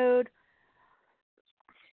episode.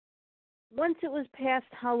 Once it was past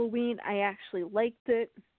Halloween, I actually liked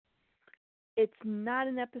it. It's not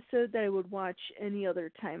an episode that I would watch any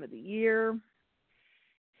other time of the year.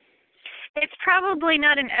 It's probably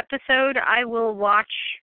not an episode I will watch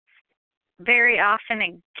very often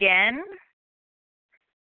again,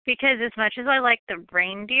 because as much as I like the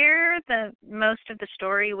reindeer, the most of the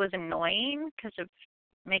story was annoying because of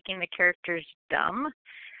making the characters dumb.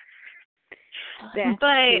 That's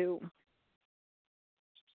but true.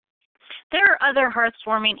 There are other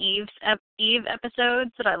heartwarming Eve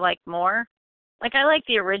episodes that I like more. Like, I like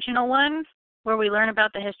the original one where we learn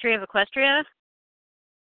about the history of Equestria.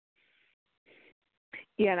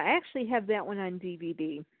 Yeah, and I actually have that one on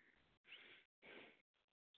DVD.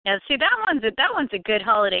 Yeah, see, that one's a good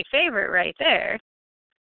holiday favorite right there.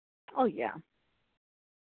 Oh yeah.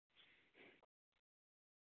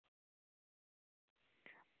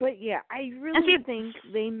 But yeah, I really think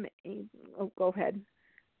they. Oh, go ahead.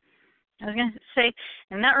 I was going to say,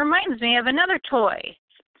 and that reminds me of another toy,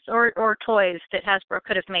 or toys that Hasbro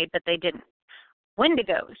could have made, but they didn't.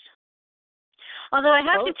 Wendigos. Although I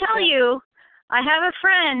have to tell you, I have a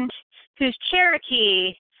friend who's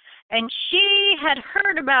Cherokee, and she had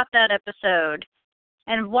heard about that episode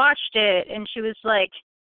and watched it, and she was like,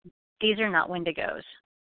 "These are not Wendigos."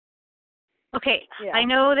 Okay, yeah. I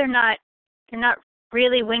know they're not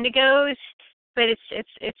really Wendigos, but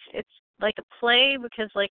it's like a play because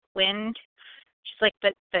like wind. She's like,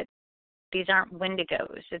 but these aren't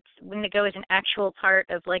Wendigos. Wendigo is an actual part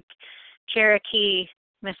of like Cherokee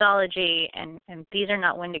mythology, and these are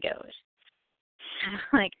not Wendigos.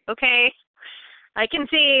 Like, okay, I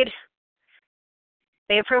concede.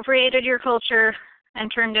 They appropriated your culture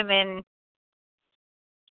and turned them in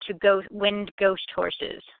to wind ghost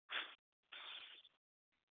horses.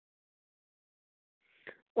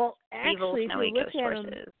 Well, actually, if you look at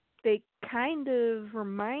them, they kind of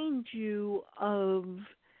remind you of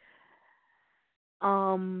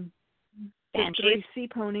the three sea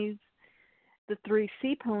ponies. The three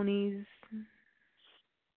sea ponies.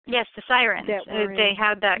 Yes, the sirens. They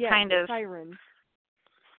had that kind of sirens.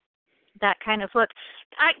 That kind of look.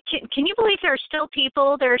 Can you believe there are still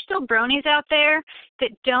bronies out there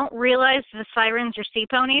that don't realize the sirens are sea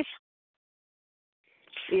ponies?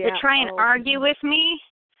 Yeah. That try and argue with me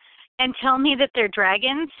and tell me that they're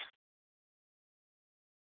dragons?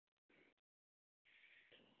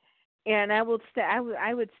 And I would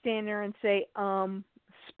stand there and say,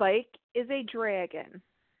 Spike is a dragon.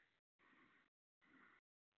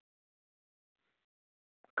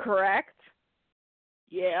 Correct?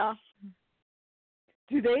 Yeah.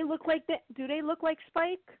 Do they look like that? Do they look like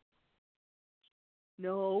Spike?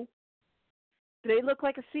 No. Do they look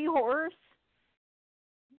like a seahorse?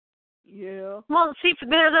 Yeah. Well, see,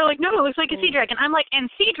 they're like, no, it looks like a sea dragon. I'm like, and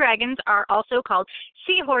sea dragons are also called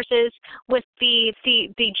seahorses with the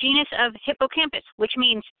genus of hippocampus, which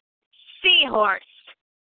means seahorse.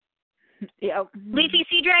 Yep. Leafy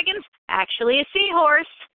sea dragons, actually a seahorse,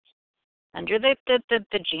 under the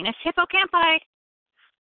genus hippocampi.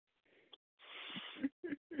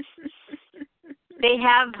 They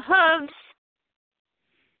have hooves.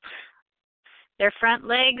 Their front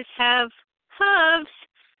legs have hooves,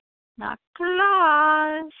 not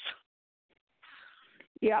claws.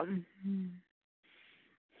 Yeah.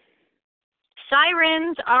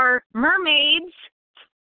 Sirens are mermaids.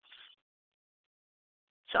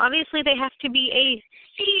 So obviously they have to be a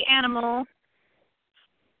sea animal.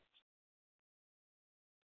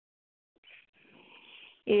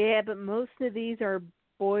 Yeah, but most of these are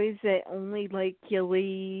boys that only like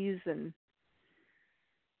Gillies and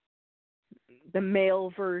the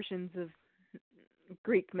male versions of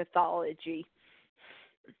Greek mythology.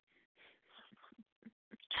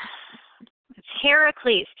 It's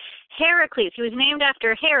Heracles. Heracles. He was named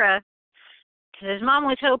after Hera because his mom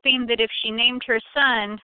was hoping that if she named her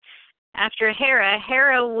son after Hera,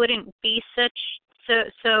 Hera wouldn't be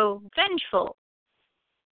so vengeful.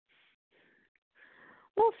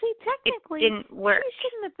 Well, see, technically, it didn't work. she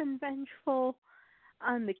shouldn't have been vengeful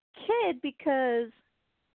on the kid because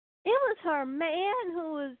it was her man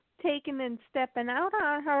who was taking and stepping out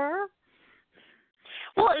on her.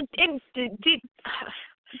 Well, I'm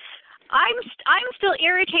still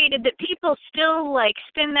irritated that people still like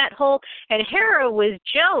spin that whole, and Hera was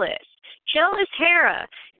jealous. Jealous Hera.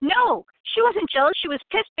 No, she wasn't jealous. She was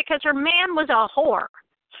pissed because her man was a whore.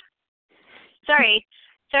 Sorry,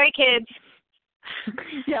 kids.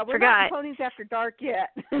 Yeah, we're Forgot. not Ponies After Dark yet.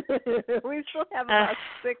 We still have about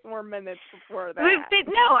 6 more minutes before that. But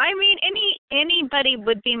no, I mean anybody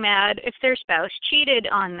would be mad if their spouse cheated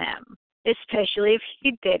on them, especially if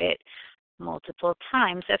he did it multiple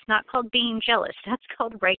times. That's not called being jealous. That's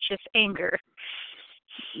called righteous anger.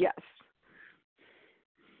 Yes.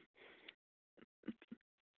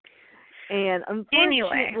 And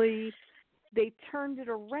unfortunately, they turned it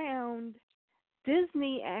around.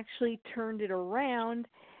 Disney actually turned it around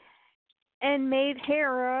and made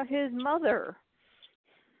Hera his mother.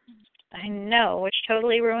 I know, which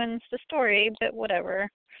totally ruins the story, but whatever.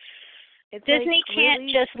 It's Disney like, can't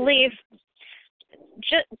really? just leave.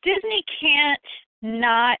 Disney can't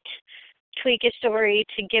not tweak a story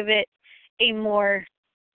to give it a more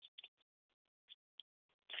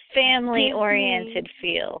family-oriented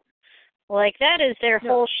feel. Like, that is their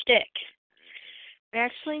whole shtick.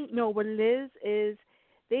 Actually, no, what it is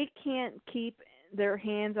they can't keep their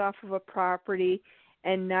hands off of a property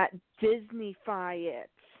and not Disney-fy it.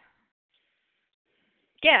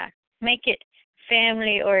 Yeah, make it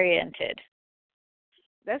family-oriented.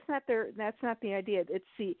 That's not the idea.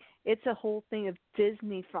 It's a whole thing of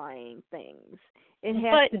Disney-fying things. It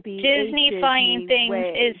has to be Disney-fying things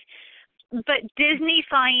way. But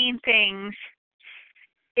Disney-fying things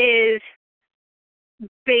is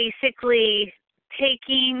basically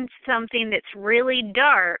taking something that's really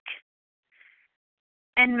dark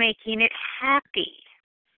and making it happy.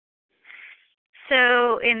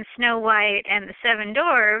 So in Snow White and the Seven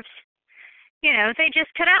Dwarfs, they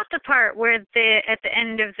just cut out the part where at the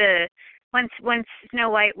end of once Snow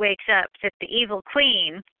White wakes up, that the evil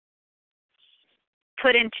queen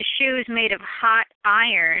put into shoes made of hot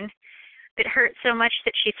iron that hurt so much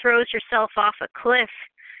that she throws herself off a cliff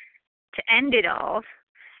to end it all.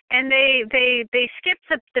 And they skip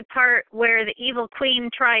the part where the evil queen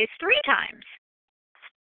tries 3 times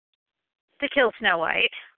to kill Snow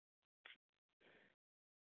White.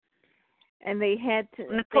 And they had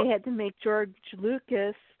to make George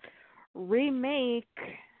Lucas remake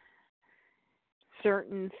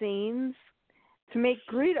certain scenes to make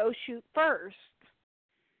Greedo shoot first.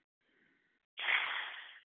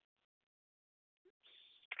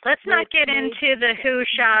 Let's not get into the who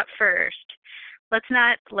shot first. Let's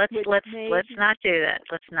not do that.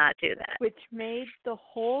 Let's not do that. Which made the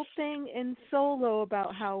whole thing in Solo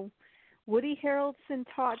about how Woody Harrelson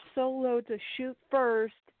taught Solo to shoot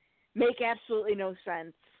first make absolutely no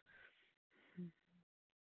sense.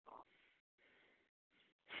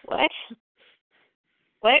 What?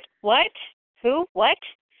 Who? What?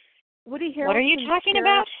 Woody Harrelson. What are you talking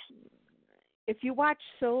about? If you watch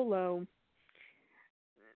Solo,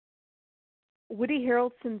 Woody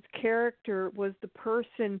Harrelson's character was the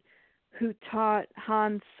person who taught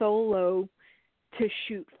Han Solo to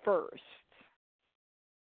shoot first.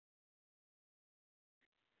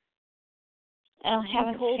 I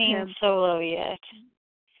haven't seen Solo yet.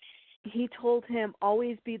 He told him,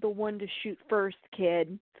 always be the one to shoot first,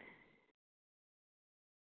 kid.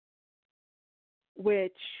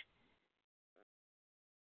 Which,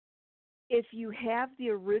 if you have the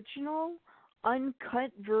original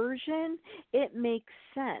uncut version, it makes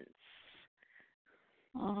sense.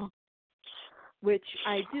 Which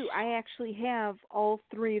I do. I actually have all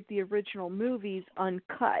 3 of the original movies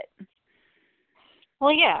uncut.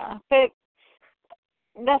 Well, yeah, but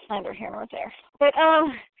that's neither here nor there. But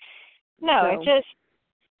no,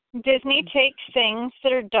 Disney takes things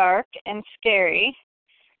that are dark and scary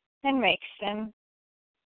and makes them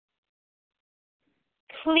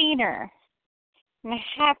cleaner and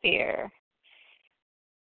happier.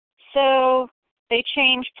 So they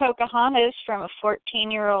changed Pocahontas from a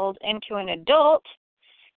 14-year-old into an adult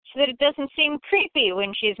so that it doesn't seem creepy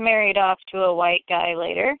when she's married off to a white guy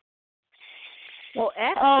later. Well,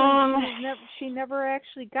 actually, she never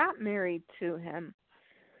actually got married to him.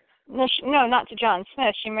 No, not to John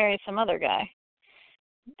Smith. She marries some other guy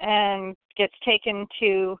and gets taken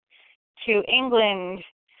to England,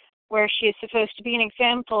 where she is supposed to be an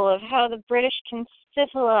example of how the British can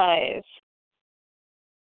civilize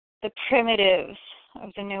the primitives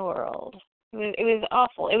of the New World. It was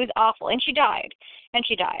awful. It was awful. And she died.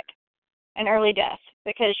 An early death,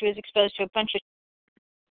 because she was exposed to a bunch of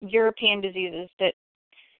European diseases that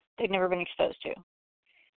they'd never been exposed to.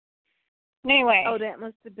 Anyway. Oh, that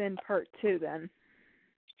must have been part 2 then.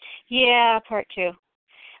 Yeah, part 2.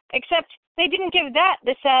 Except they didn't give that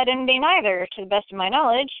the sad ending either, to the best of my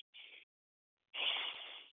knowledge.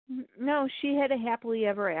 No, she had a happily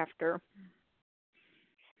ever after.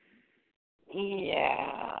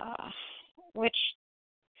 Yeah. Which,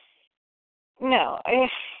 no.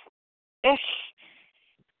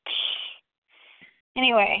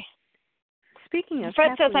 Anyway. Speaking of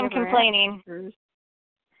Fred says I'm complaining.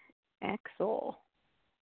 Axel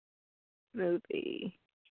movie.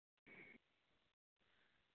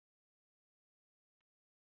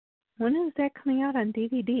 When is that coming out on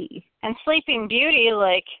DVD? And Sleeping Beauty,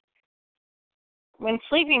 like, when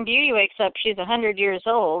Sleeping Beauty wakes up, she's 100 years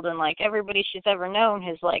old, and, like, everybody she's ever known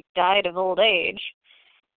has, like, died of old age.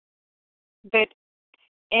 But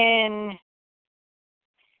in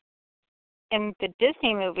the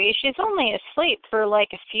Disney movie, she's only asleep for, like,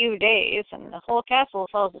 a few days, and the whole castle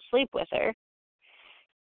falls asleep with her.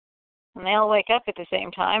 And they all wake up at the same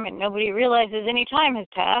time, and nobody realizes any time has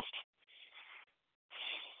passed.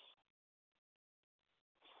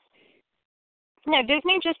 No,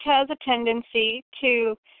 Disney just has a tendency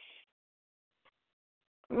to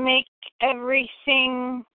make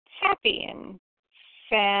everything happy and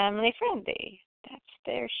family-friendly. That's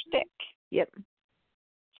their shtick. Yep.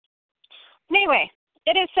 Anyway,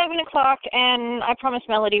 it is 7 o'clock, and I promised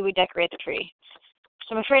Melody we'd decorate the tree.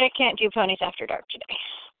 So I'm afraid I can't do Ponies After Dark today.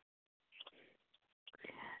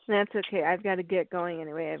 That's okay. I've got to get going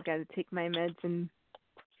anyway. I've got to take my meds and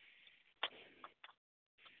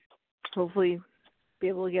hopefully be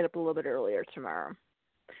able to get up a little bit earlier tomorrow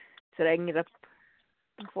so that I can get up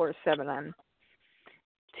before 7 on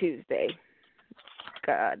Tuesday.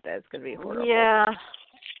 God, that's going to be horrible. Yeah,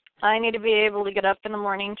 I need to be able to get up in the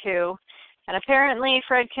morning, too. And apparently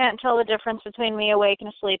Fred can't tell the difference between me awake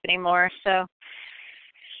and asleep anymore, so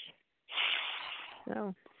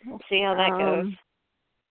we'll see how that goes.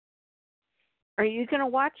 Are you going to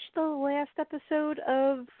watch the last episode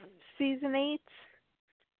of Season 8?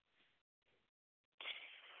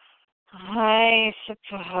 I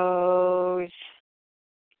suppose.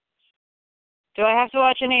 Do I have to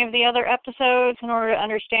watch any of the other episodes in order to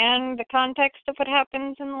understand the context of what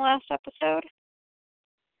happens in the last episode?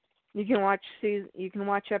 You can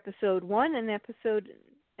watch episode 1 and episode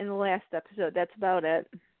in the last episode. That's about it.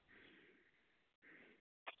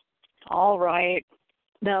 All right.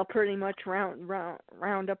 They'll pretty much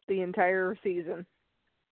round up the entire season.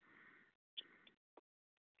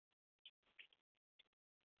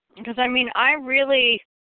 Because, I mean,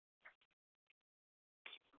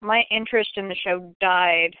 my interest in the show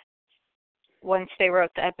died once they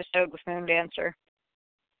wrote the episode with Moon Dancer.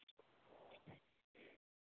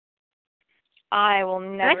 I will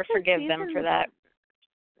never forgive them for that.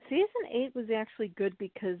 Season 8 was actually good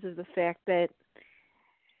because of the fact that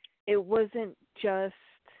it wasn't just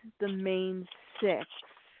the main 6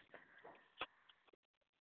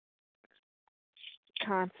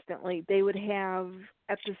 constantly. They would have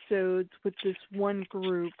episodes with this one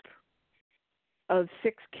group of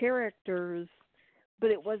 6 characters, but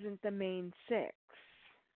it wasn't the main 6.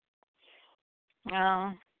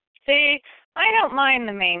 Oh. See, I don't mind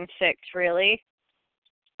the main 6, really.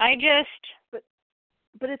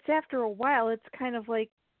 But it's after a while, it's kind of like,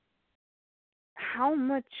 how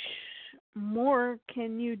much more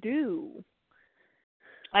can you do?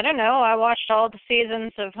 I don't know. I watched all the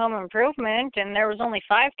seasons of Home Improvement, and there was only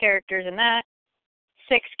 5 characters in that.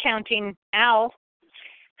 6 counting Al.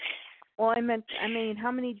 Well, I mean,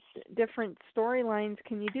 how many different storylines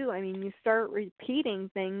can you do? I mean, you start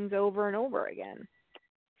repeating things over and over again.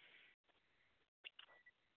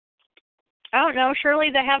 I don't know. Surely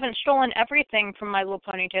they haven't stolen everything from My Little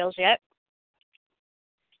Ponytails yet.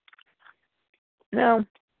 No.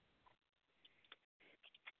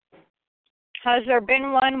 Has there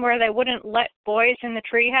been one where they wouldn't let boys in the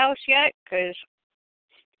treehouse yet? Because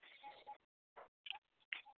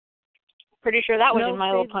pretty sure that was in My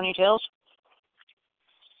Little Ponytails.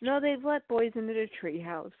 No, they've let boys into the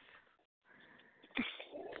treehouse.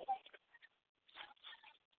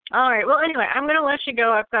 All right. Well, anyway, I'm going to let you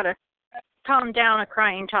go. I've got to calm down a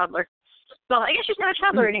crying toddler. Well, I guess she's not a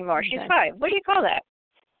toddler anymore. She's 5. What do you call that?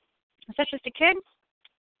 Is that just a kid?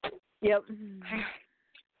 Yep.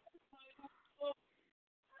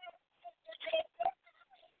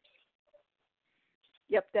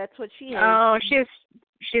 Yep, that's what she is. Oh,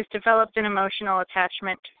 she's developed an emotional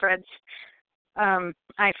attachment to Fred's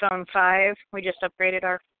iPhone 5. We just upgraded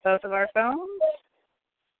both of our phones.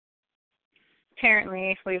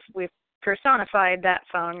 Apparently, we've personified that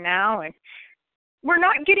phone now, and We're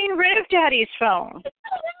not getting rid of Daddy's phone.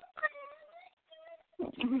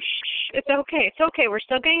 It's okay. It's okay. We're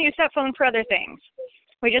still going to use that phone for other things.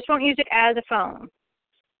 We just won't use it as a phone.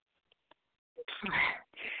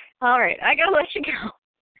 All right. I got to let you go.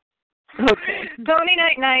 Okay. Pony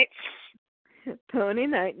night nights. Pony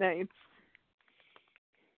night nights.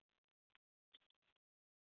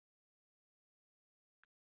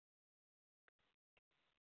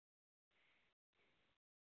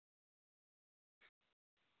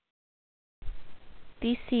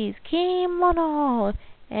 This is Kimono,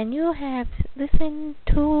 and you have listened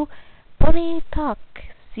to Pony Talk.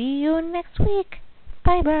 See you next week.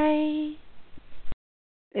 Bye bye.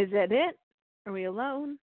 Is that it? Are we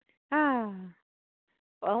alone?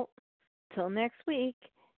 Well, till next week.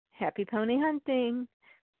 Happy pony hunting.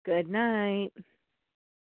 Good night.